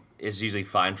game is usually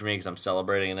fine for me because I'm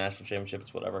celebrating a national championship.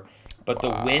 It's whatever. But the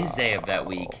Wednesday of that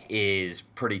week is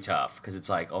pretty tough because it's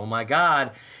like, oh my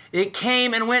God, it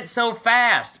came and went so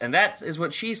fast. And that is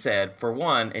what she said, for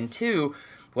one. And two,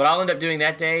 what I'll end up doing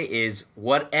that day is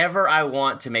whatever I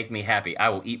want to make me happy. I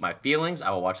will eat my feelings.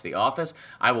 I will watch The Office.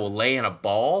 I will lay in a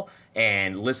ball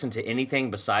and listen to anything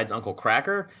besides Uncle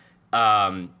Cracker.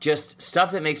 Just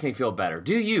stuff that makes me feel better.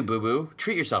 Do you, boo-boo.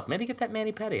 Treat yourself. Maybe get that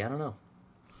mani-pedi. I don't know.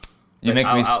 You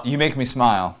make me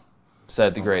smile,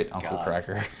 said the great Uncle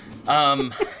Cracker.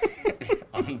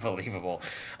 Unbelievable.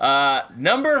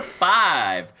 Number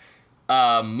 5,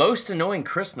 most annoying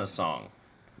Christmas song.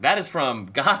 That is from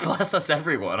God Bless Us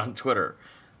Everyone on Twitter.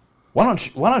 Why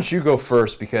don't you go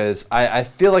first, because I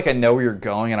feel like I know where you're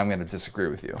going and I'm going to disagree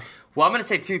with you. Well, I'm going to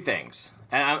say 2 things.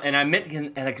 And I meant,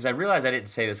 because I realized I didn't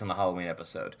say this on the Halloween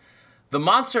episode. The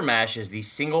Monster Mash is the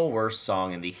single worst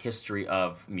song in the history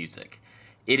of music.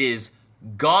 It is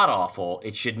god-awful.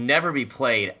 It should never be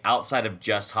played outside of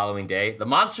just Halloween Day. The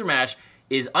Monster Mash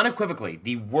is unequivocally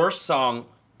the worst song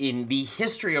in the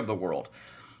history of the world.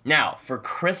 Now, for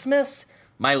Christmas,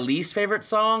 my least favorite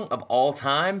song of all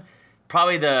time,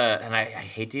 probably and I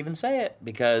hate to even say it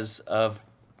because of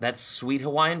that sweet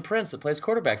Hawaiian prince that plays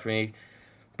quarterback for me,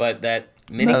 but that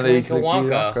Mini Kalinka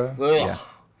Wonka.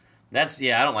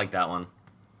 I don't like that one.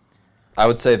 I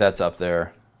would say that's up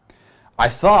there. I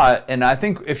thought, and I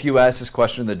think if you ask this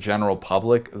question to the general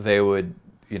public, they would,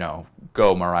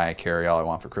 go Mariah Carey, All I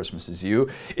Want for Christmas Is You.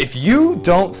 If you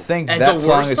don't think that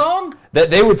song that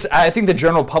they would, I think the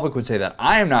general public would say that.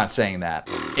 I am not saying that.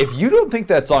 If you don't think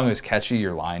that song is catchy,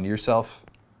 you're lying to yourself.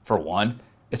 For one,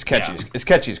 it's catchy. Yeah. It's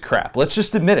catchy as crap. Let's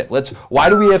just admit it. Why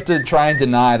do we have to try and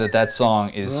deny that song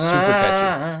is super catchy?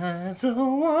 I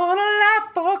don't want a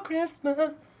lot for Christmas.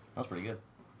 That was pretty good.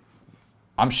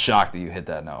 I'm shocked that you hit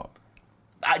that note.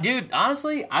 Dude,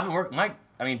 honestly, I've been working.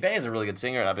 Bay is a really good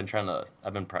singer, and I've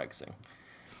been practicing.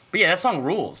 But yeah, that song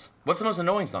rules. What's the most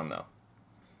annoying song though?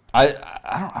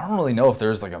 I don't really know if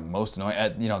there's like a most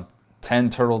annoying.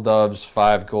 10 turtle doves,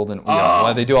 5 golden.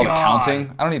 They do all the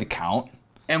counting. I don't need to count.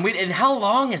 And how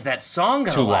long is that song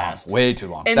gonna last? Too long. Way too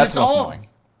long. And that's it's most all annoying.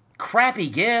 Crappy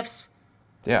gifts.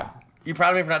 Yeah. You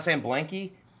proud of me for not saying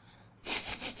blanky?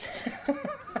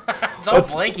 It's all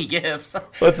blanky gifts.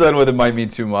 Let's end with It Might Mean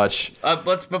Too Much.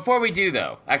 Before we do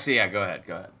though, actually, yeah, go ahead.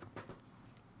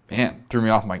 Man, threw me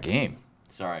off my game.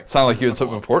 Sorry. It sounded like you had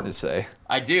something important to say.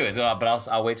 I do, but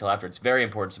I'll wait till after. It's very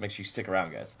important, so make sure you stick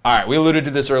around, guys. All right, we alluded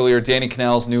to this earlier. Danny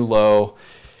Kanell's new low.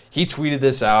 He tweeted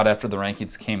this out after the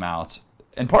rankings came out.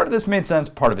 And part of this made sense,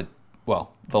 part of it,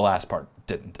 the last part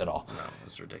didn't at all. No,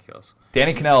 it's ridiculous.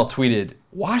 Danny Kanell tweeted,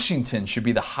 Washington should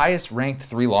be the highest-ranked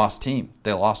 3-loss team.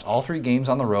 They lost all 3 games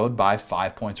on the road by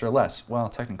 5 points or less. Well,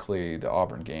 technically, the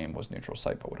Auburn game was neutral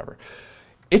site, but whatever.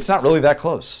 It's not really that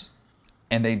close.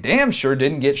 And they damn sure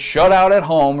didn't get shut out at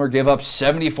home or give up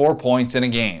 74 points in a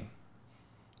game.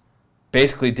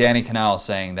 Basically, Danny Kanell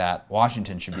saying that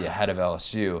Washington should be ahead of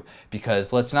LSU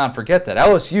because let's not forget that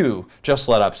LSU just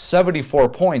let up 74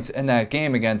 points in that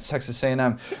game against Texas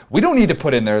A&M. We don't need to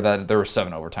put in there that there were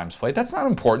 7 overtimes played. That's not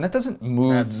important. That doesn't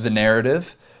move the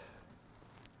narrative.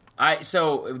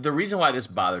 So the reason why this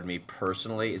bothered me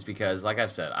personally is because, like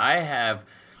I've said, I have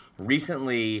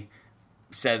recently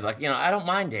said, I don't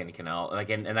mind Danny Kanell,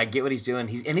 and I get what he's doing.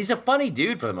 He's a funny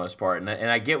dude for the most part, and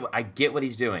I get what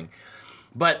he's doing.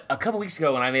 But a couple weeks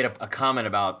ago when I made a comment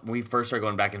about when we first started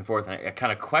going back and forth, and I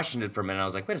kind of questioned it for a minute. I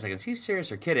was like, wait a second, is he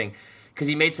serious or kidding? Because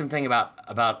he made some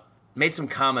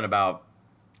comment about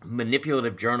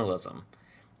manipulative journalism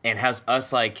and has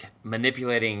us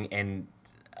manipulating and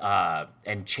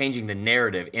changing the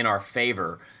narrative in our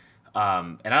favor.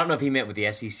 And I don't know if he meant with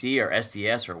the SEC or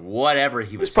SDS or whatever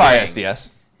he was saying. It's probably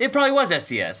SDS. It probably was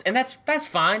SDS, and that's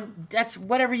fine. That's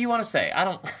whatever you want to say. I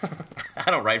don't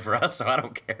I don't write for us, so I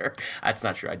don't care. That's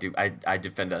not true. I do. I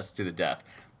defend us to the death.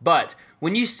 But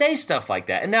when you say stuff like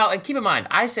that, and keep in mind,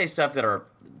 I say stuff that are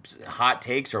hot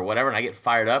takes or whatever, and I get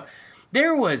fired up.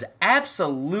 There was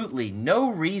absolutely no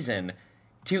reason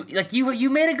to you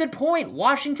made a good point.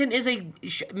 Washington is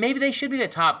maybe they should be the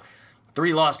top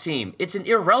 3-loss team. It's an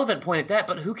irrelevant point at that,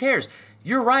 but who cares?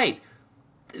 You're right.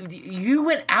 You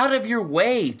went out of your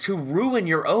way to ruin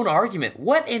your own argument.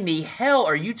 What in the hell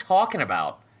are you talking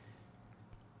about?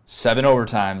 7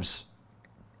 overtimes.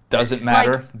 Doesn't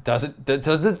matter.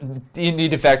 Doesn't you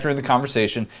need to factor in the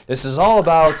conversation. This is all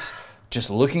about just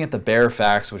looking at the bare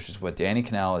facts, which is what Danny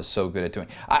Kanell is so good at doing.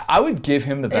 I would give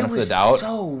him the benefit of the doubt. It was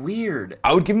so weird.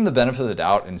 I would give him the benefit of the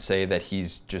doubt and say that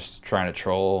he's just trying to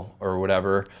troll or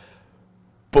whatever.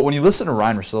 But when you listen to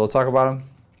Ryan Russillo talk about him,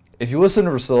 if you listen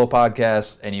to Russillo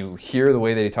podcast and you hear the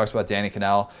way that he talks about Danny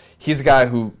Kanell, he's a guy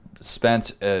who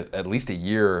spent at least a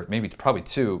year, maybe probably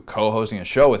 2, co-hosting a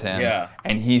show with him. Yeah.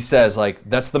 And he says,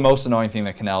 that's the most annoying thing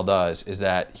that Kanell does is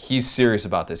that he's serious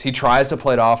about this. He tries to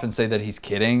play it off and say that he's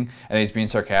kidding and he's being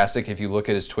sarcastic. If you look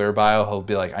at his Twitter bio, he'll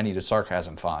be like, I need a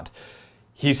sarcasm font.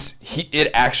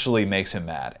 It actually makes him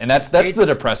mad, and that's the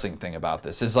depressing thing about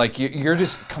this. Is you're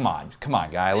just come on,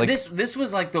 guy. This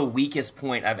was the weakest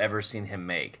point I've ever seen him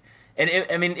make, and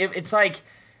it's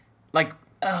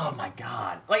oh my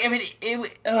god,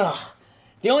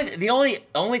 The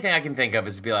only thing I can think of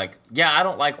is to be I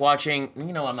don't like watching.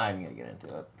 I'm not even gonna get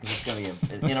into it because it's gonna be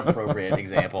an inappropriate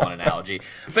example and analogy.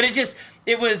 But it just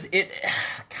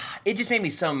made me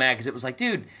so mad because it was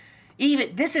dude.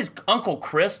 Even this is Uncle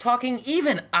Chris talking.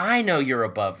 Even I know you're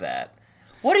above that.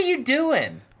 What are you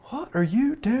doing? What are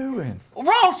you doing?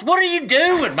 Ross, what are you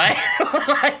doing, man?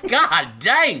 God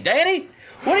dang, Danny.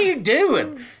 What are you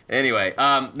doing? Anyway,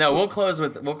 no, we'll close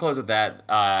with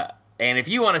that. And if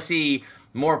you want to see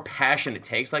more passionate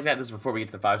takes like that, this is before we get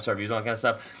to the 5-star reviews and all that kind of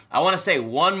stuff. I want to say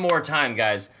one more time,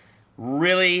 guys.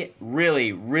 Really,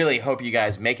 really, really hope you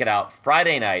guys make it out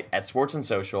Friday night at Sports and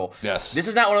Social. Yes. This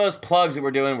is not one of those plugs that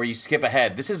we're doing where you skip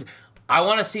ahead. I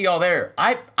want to see y'all there.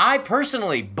 I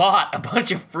personally bought a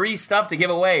bunch of free stuff to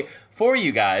give away for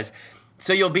you guys,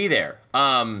 so you'll be there.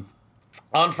 On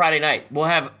Friday night, we'll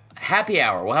have happy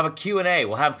hour. We'll have a Q&A.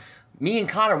 We'll have me and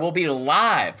Connor will be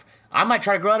live. I might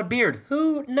try to grow out a beard.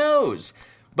 Who knows?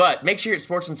 But make sure you're at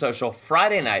Sports and Social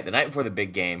Friday night, the night before the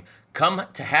big game. Come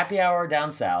to happy hour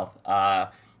down south,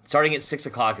 starting at 6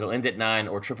 o'clock. It'll end at 9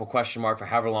 or triple question mark for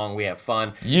however long we have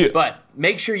fun. Yeah. But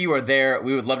make sure you are there.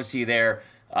 We would love to see you there.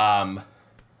 And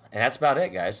that's about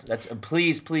it, guys.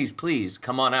 Please, please, please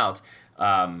come on out.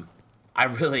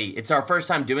 It's our first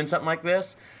time doing something like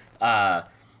this.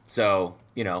 So,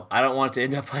 I don't want it to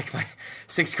end up like my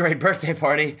 6th grade birthday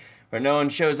party where no one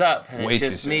shows up and Way it's too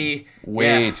just soon. me.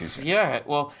 Way too soon. Yeah,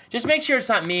 well, just make sure it's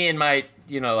not me and my,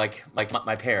 like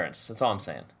my parents. That's all I'm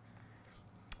saying.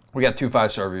 We got 2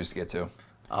 5-star reviews to get to.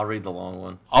 I'll read the long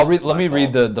one. Let me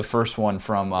read the first one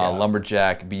from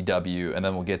Lumberjack BW, and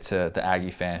then we'll get to the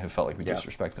Aggie fan who felt like we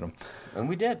disrespected him. And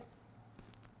we did.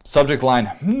 Subject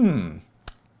line,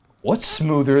 what's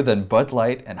smoother than Bud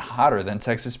Light and hotter than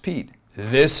Texas Pete?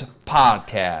 This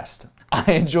podcast.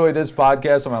 I enjoy this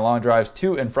podcast on my long drives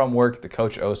to and from work. The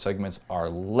Coach O segments are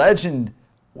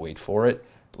wait for it,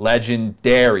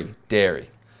 legendary.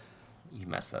 You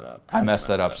messed that up. I messed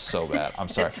that up so bad. I'm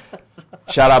sorry.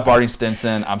 Shout out Barney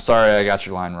Stinson. I'm sorry I got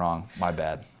your line wrong. My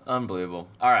bad. Unbelievable.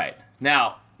 All right.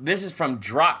 Now, this is from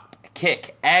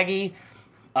Dropkick Aggie.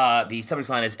 The subject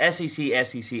line is SEC,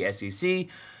 SEC, SEC.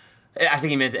 I think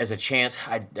he meant it as a chant.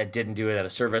 I didn't do it at a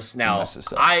service. Now,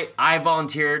 I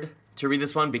volunteered to read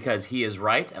this one because he is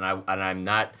right, and I'm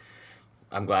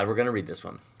glad we're going to read this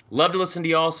one. Love to listen to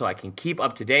y'all so I can keep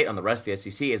up to date on the rest of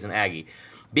the SEC as an Aggie.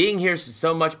 Being here is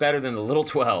so much better than the Little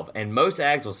 12, and most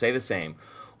Ags will say the same.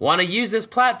 Want to use this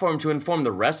platform to inform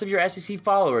the rest of your SEC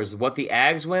followers what the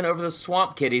Ags win over the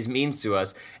Swamp Kitties means to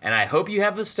us, and I hope you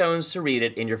have the stones to read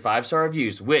it in your 5-star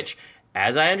reviews, which,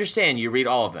 as I understand, you read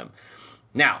all of them.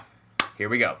 Now, here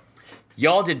we go.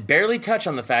 Y'all did barely touch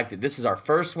on the fact that this is our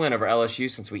first win over LSU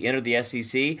since we entered the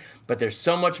SEC, but there's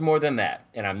so much more than that,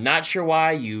 and I'm not sure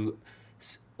why you...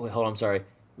 Wait, hold on, I'm sorry.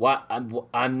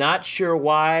 I'm not sure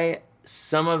why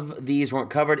some of these weren't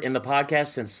covered in the podcast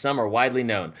since some are widely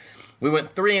known. We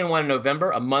went 3-1 in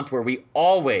November, a month where we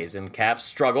always, in caps,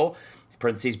 struggle.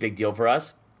 Parentheses, big deal for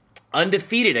us.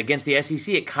 Undefeated against the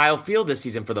SEC at Kyle Field this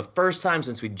season for the first time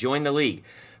since we joined the league.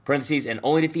 Parentheses, and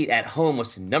only defeat at home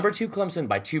was to number 2 Clemson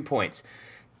by 2 points.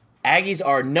 Aggies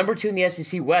are number 2 in the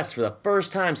SEC West for the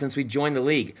first time since we joined the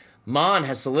league. Mon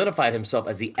has solidified himself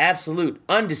as the absolute,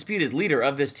 undisputed leader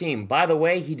of this team. By the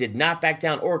way, he did not back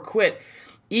down or quit,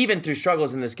 even through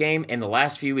struggles in this game and the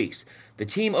last few weeks. The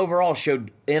team overall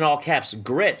showed, in all caps,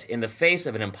 grit in the face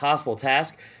of an impossible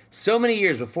task. So many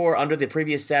years before, under the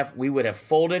previous staff, we would have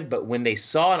folded, but when they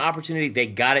saw an opportunity, they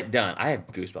got it done. I have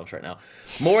goosebumps right now.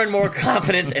 More and more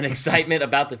confidence and excitement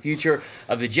about the future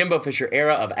of the Jimbo Fisher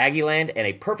era of Aggieland, and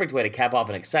a perfect way to cap off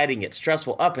an exciting yet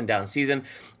stressful up and down season.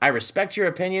 I respect your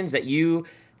opinions that you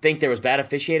think there was bad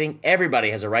officiating. Everybody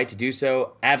has a right to do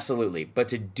so, absolutely. But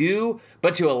to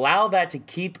allow that to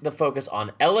keep the focus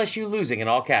on LSU losing in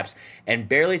all caps and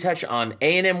barely touch on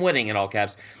A&M winning in all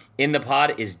caps in the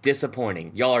pod is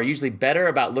disappointing. Y'all are usually better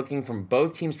about looking from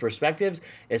both teams' perspectives,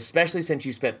 especially since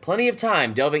you spent plenty of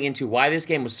time delving into why this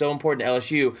game was so important to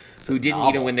LSU, who didn't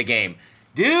even win the game.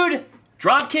 Dude,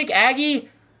 Dropkick Aggie,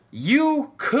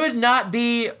 you could not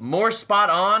be more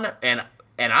spot on, and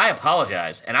I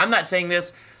apologize. And I'm not saying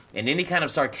this in any kind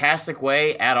of sarcastic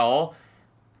way at all.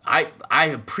 I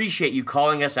appreciate you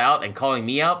calling us out and calling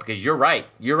me out because you're right.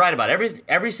 You're right about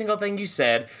every single thing you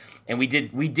said, and we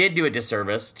did do a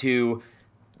disservice to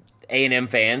A&M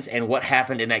fans and what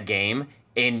happened in that game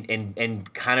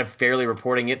and kind of fairly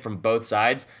reporting it from both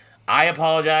sides. I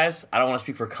apologize. I don't want to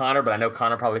speak for Connor, but I know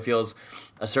Connor probably feels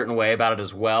a certain way about it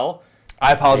as well.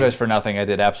 I apologize for nothing. I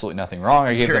did absolutely nothing wrong.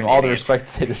 I gave them all the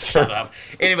respect they deserve. Shut up.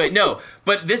 Anyway, no,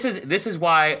 but this is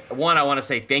why, one, I want to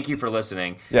say thank you for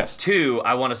listening. Yes. Two,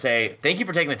 I want to say thank you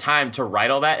for taking the time to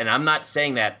write all that, and I'm not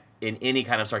saying that in any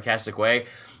kind of sarcastic way.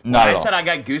 Not when at I said all. I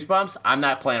got goosebumps, I'm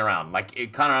not playing around.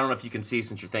 Like, Connor, I don't know if you can see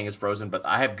since your thing is frozen, but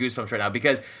I have goosebumps right now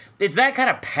because it's that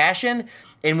kind of passion.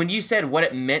 And when you said what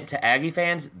it meant to Aggie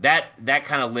fans, that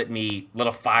kind of lit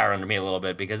a fire under me a little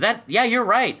bit because you're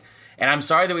right. And I'm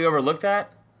sorry that we overlooked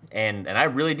that. And I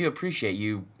really do appreciate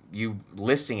you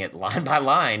listing it line by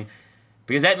line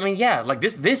because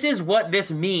this is what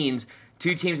this means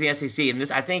to teams in the SEC. And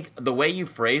this, I think the way you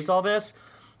phrased all this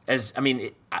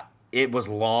it was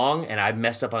long and I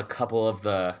messed up on a couple of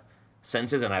the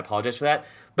sentences and I apologize for that.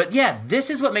 But yeah, this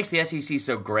is what makes the SEC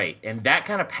so great. And that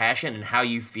kind of passion and how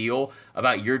you feel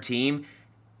about your team.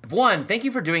 One, thank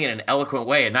you for doing it in an eloquent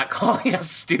way and not calling us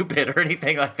stupid or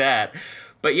anything like that.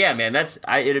 But yeah, man,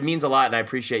 it means a lot, and I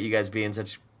appreciate you guys being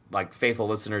such faithful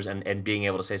listeners and being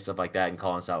able to say stuff like that and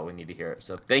calling us out when we need to hear it.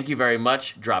 So thank you very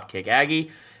much, Dropkick Aggie.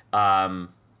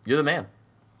 You're the man.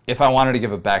 If I wanted to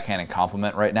give a backhanded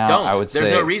compliment right now, I would say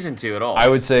there's no reason to at all. I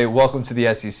would say welcome to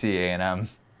the SEC, A&M.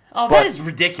 Oh, that is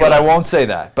ridiculous. But I won't say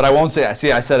that.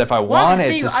 See, I said if I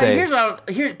wanted to say.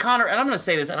 Here's Connor, and I'm going to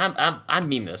say this, and I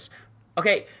mean this.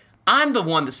 Okay, I'm the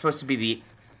one that's supposed to be the.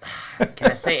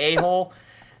 Can I say a-hole?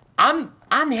 I'm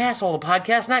the asshole of the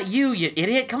podcast, not you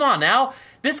idiot. Come on now.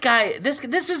 This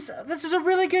was a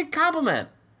really good compliment.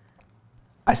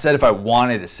 I said if I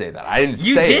wanted to say that. I didn't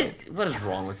You say did. it. What is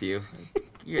wrong with you?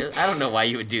 I don't know why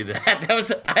you would do that.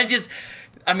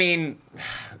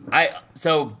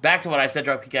 So back to what I said,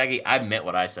 Dropkick Aggie. I meant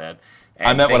what I said. And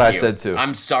I meant what I you. said too.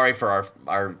 I'm sorry for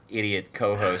our idiot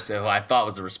co-host who I thought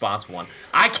was the responsible one.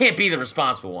 I can't be the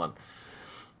responsible one.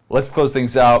 Let's close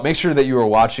things out. Make sure that you are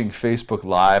watching Facebook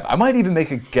Live. I might even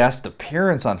make a guest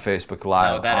appearance on Facebook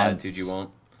Live. No, that attitude you won't.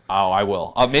 Oh, I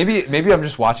will. Maybe I'm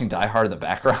just watching Die Hard in the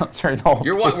background during the whole.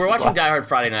 We're watching Die Hard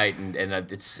Friday night, and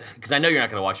it's because I know you're not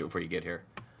going to watch it before you get here.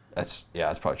 That's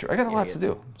probably true. I got a lot to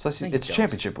do. It's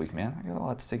championship week, man. I got a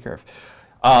lot to take care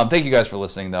of. Thank you guys for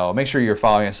listening, though. Make sure you're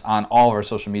following us on all of our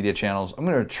social media channels. I'm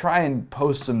going to try and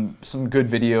post some good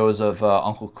videos of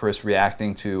Uncle Chris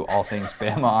reacting to all things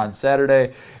Bama on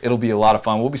Saturday. It'll be a lot of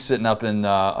fun. We'll be sitting up in,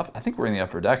 I think we're in the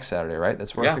upper deck Saturday, right?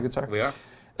 That's where our tickets are? We are.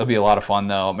 It'll be a lot of fun,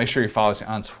 though. Make sure you follow us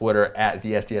on Twitter at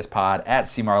the SDS Pod, at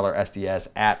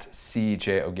CMarlerSDS, at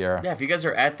CJ O'Gara. Yeah, if you guys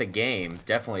are at the game,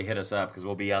 definitely hit us up because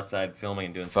we'll be outside filming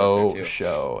and doing stuff there, too.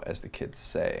 Show, as the kids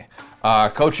say.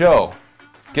 Coach O,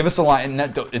 give us a line.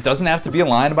 It doesn't have to be a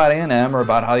line about A&M or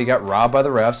about how you got robbed by the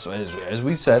refs, as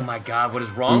we said. Oh, my God, what is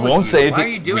wrong with you? Why are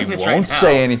you doing this right now? We won't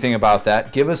say anything about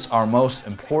that. Give us our most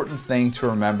important thing to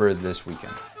remember this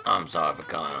weekend. I'm sorry for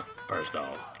calling. First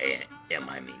off, am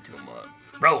I mean too much?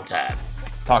 Roll Tide.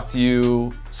 Talk to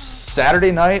you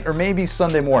Saturday night or maybe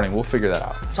Sunday morning. We'll figure that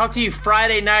out. Talk to you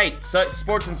Friday night.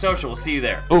 Sports and Social. We'll see you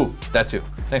there. Ooh, that too.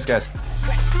 Thanks, guys.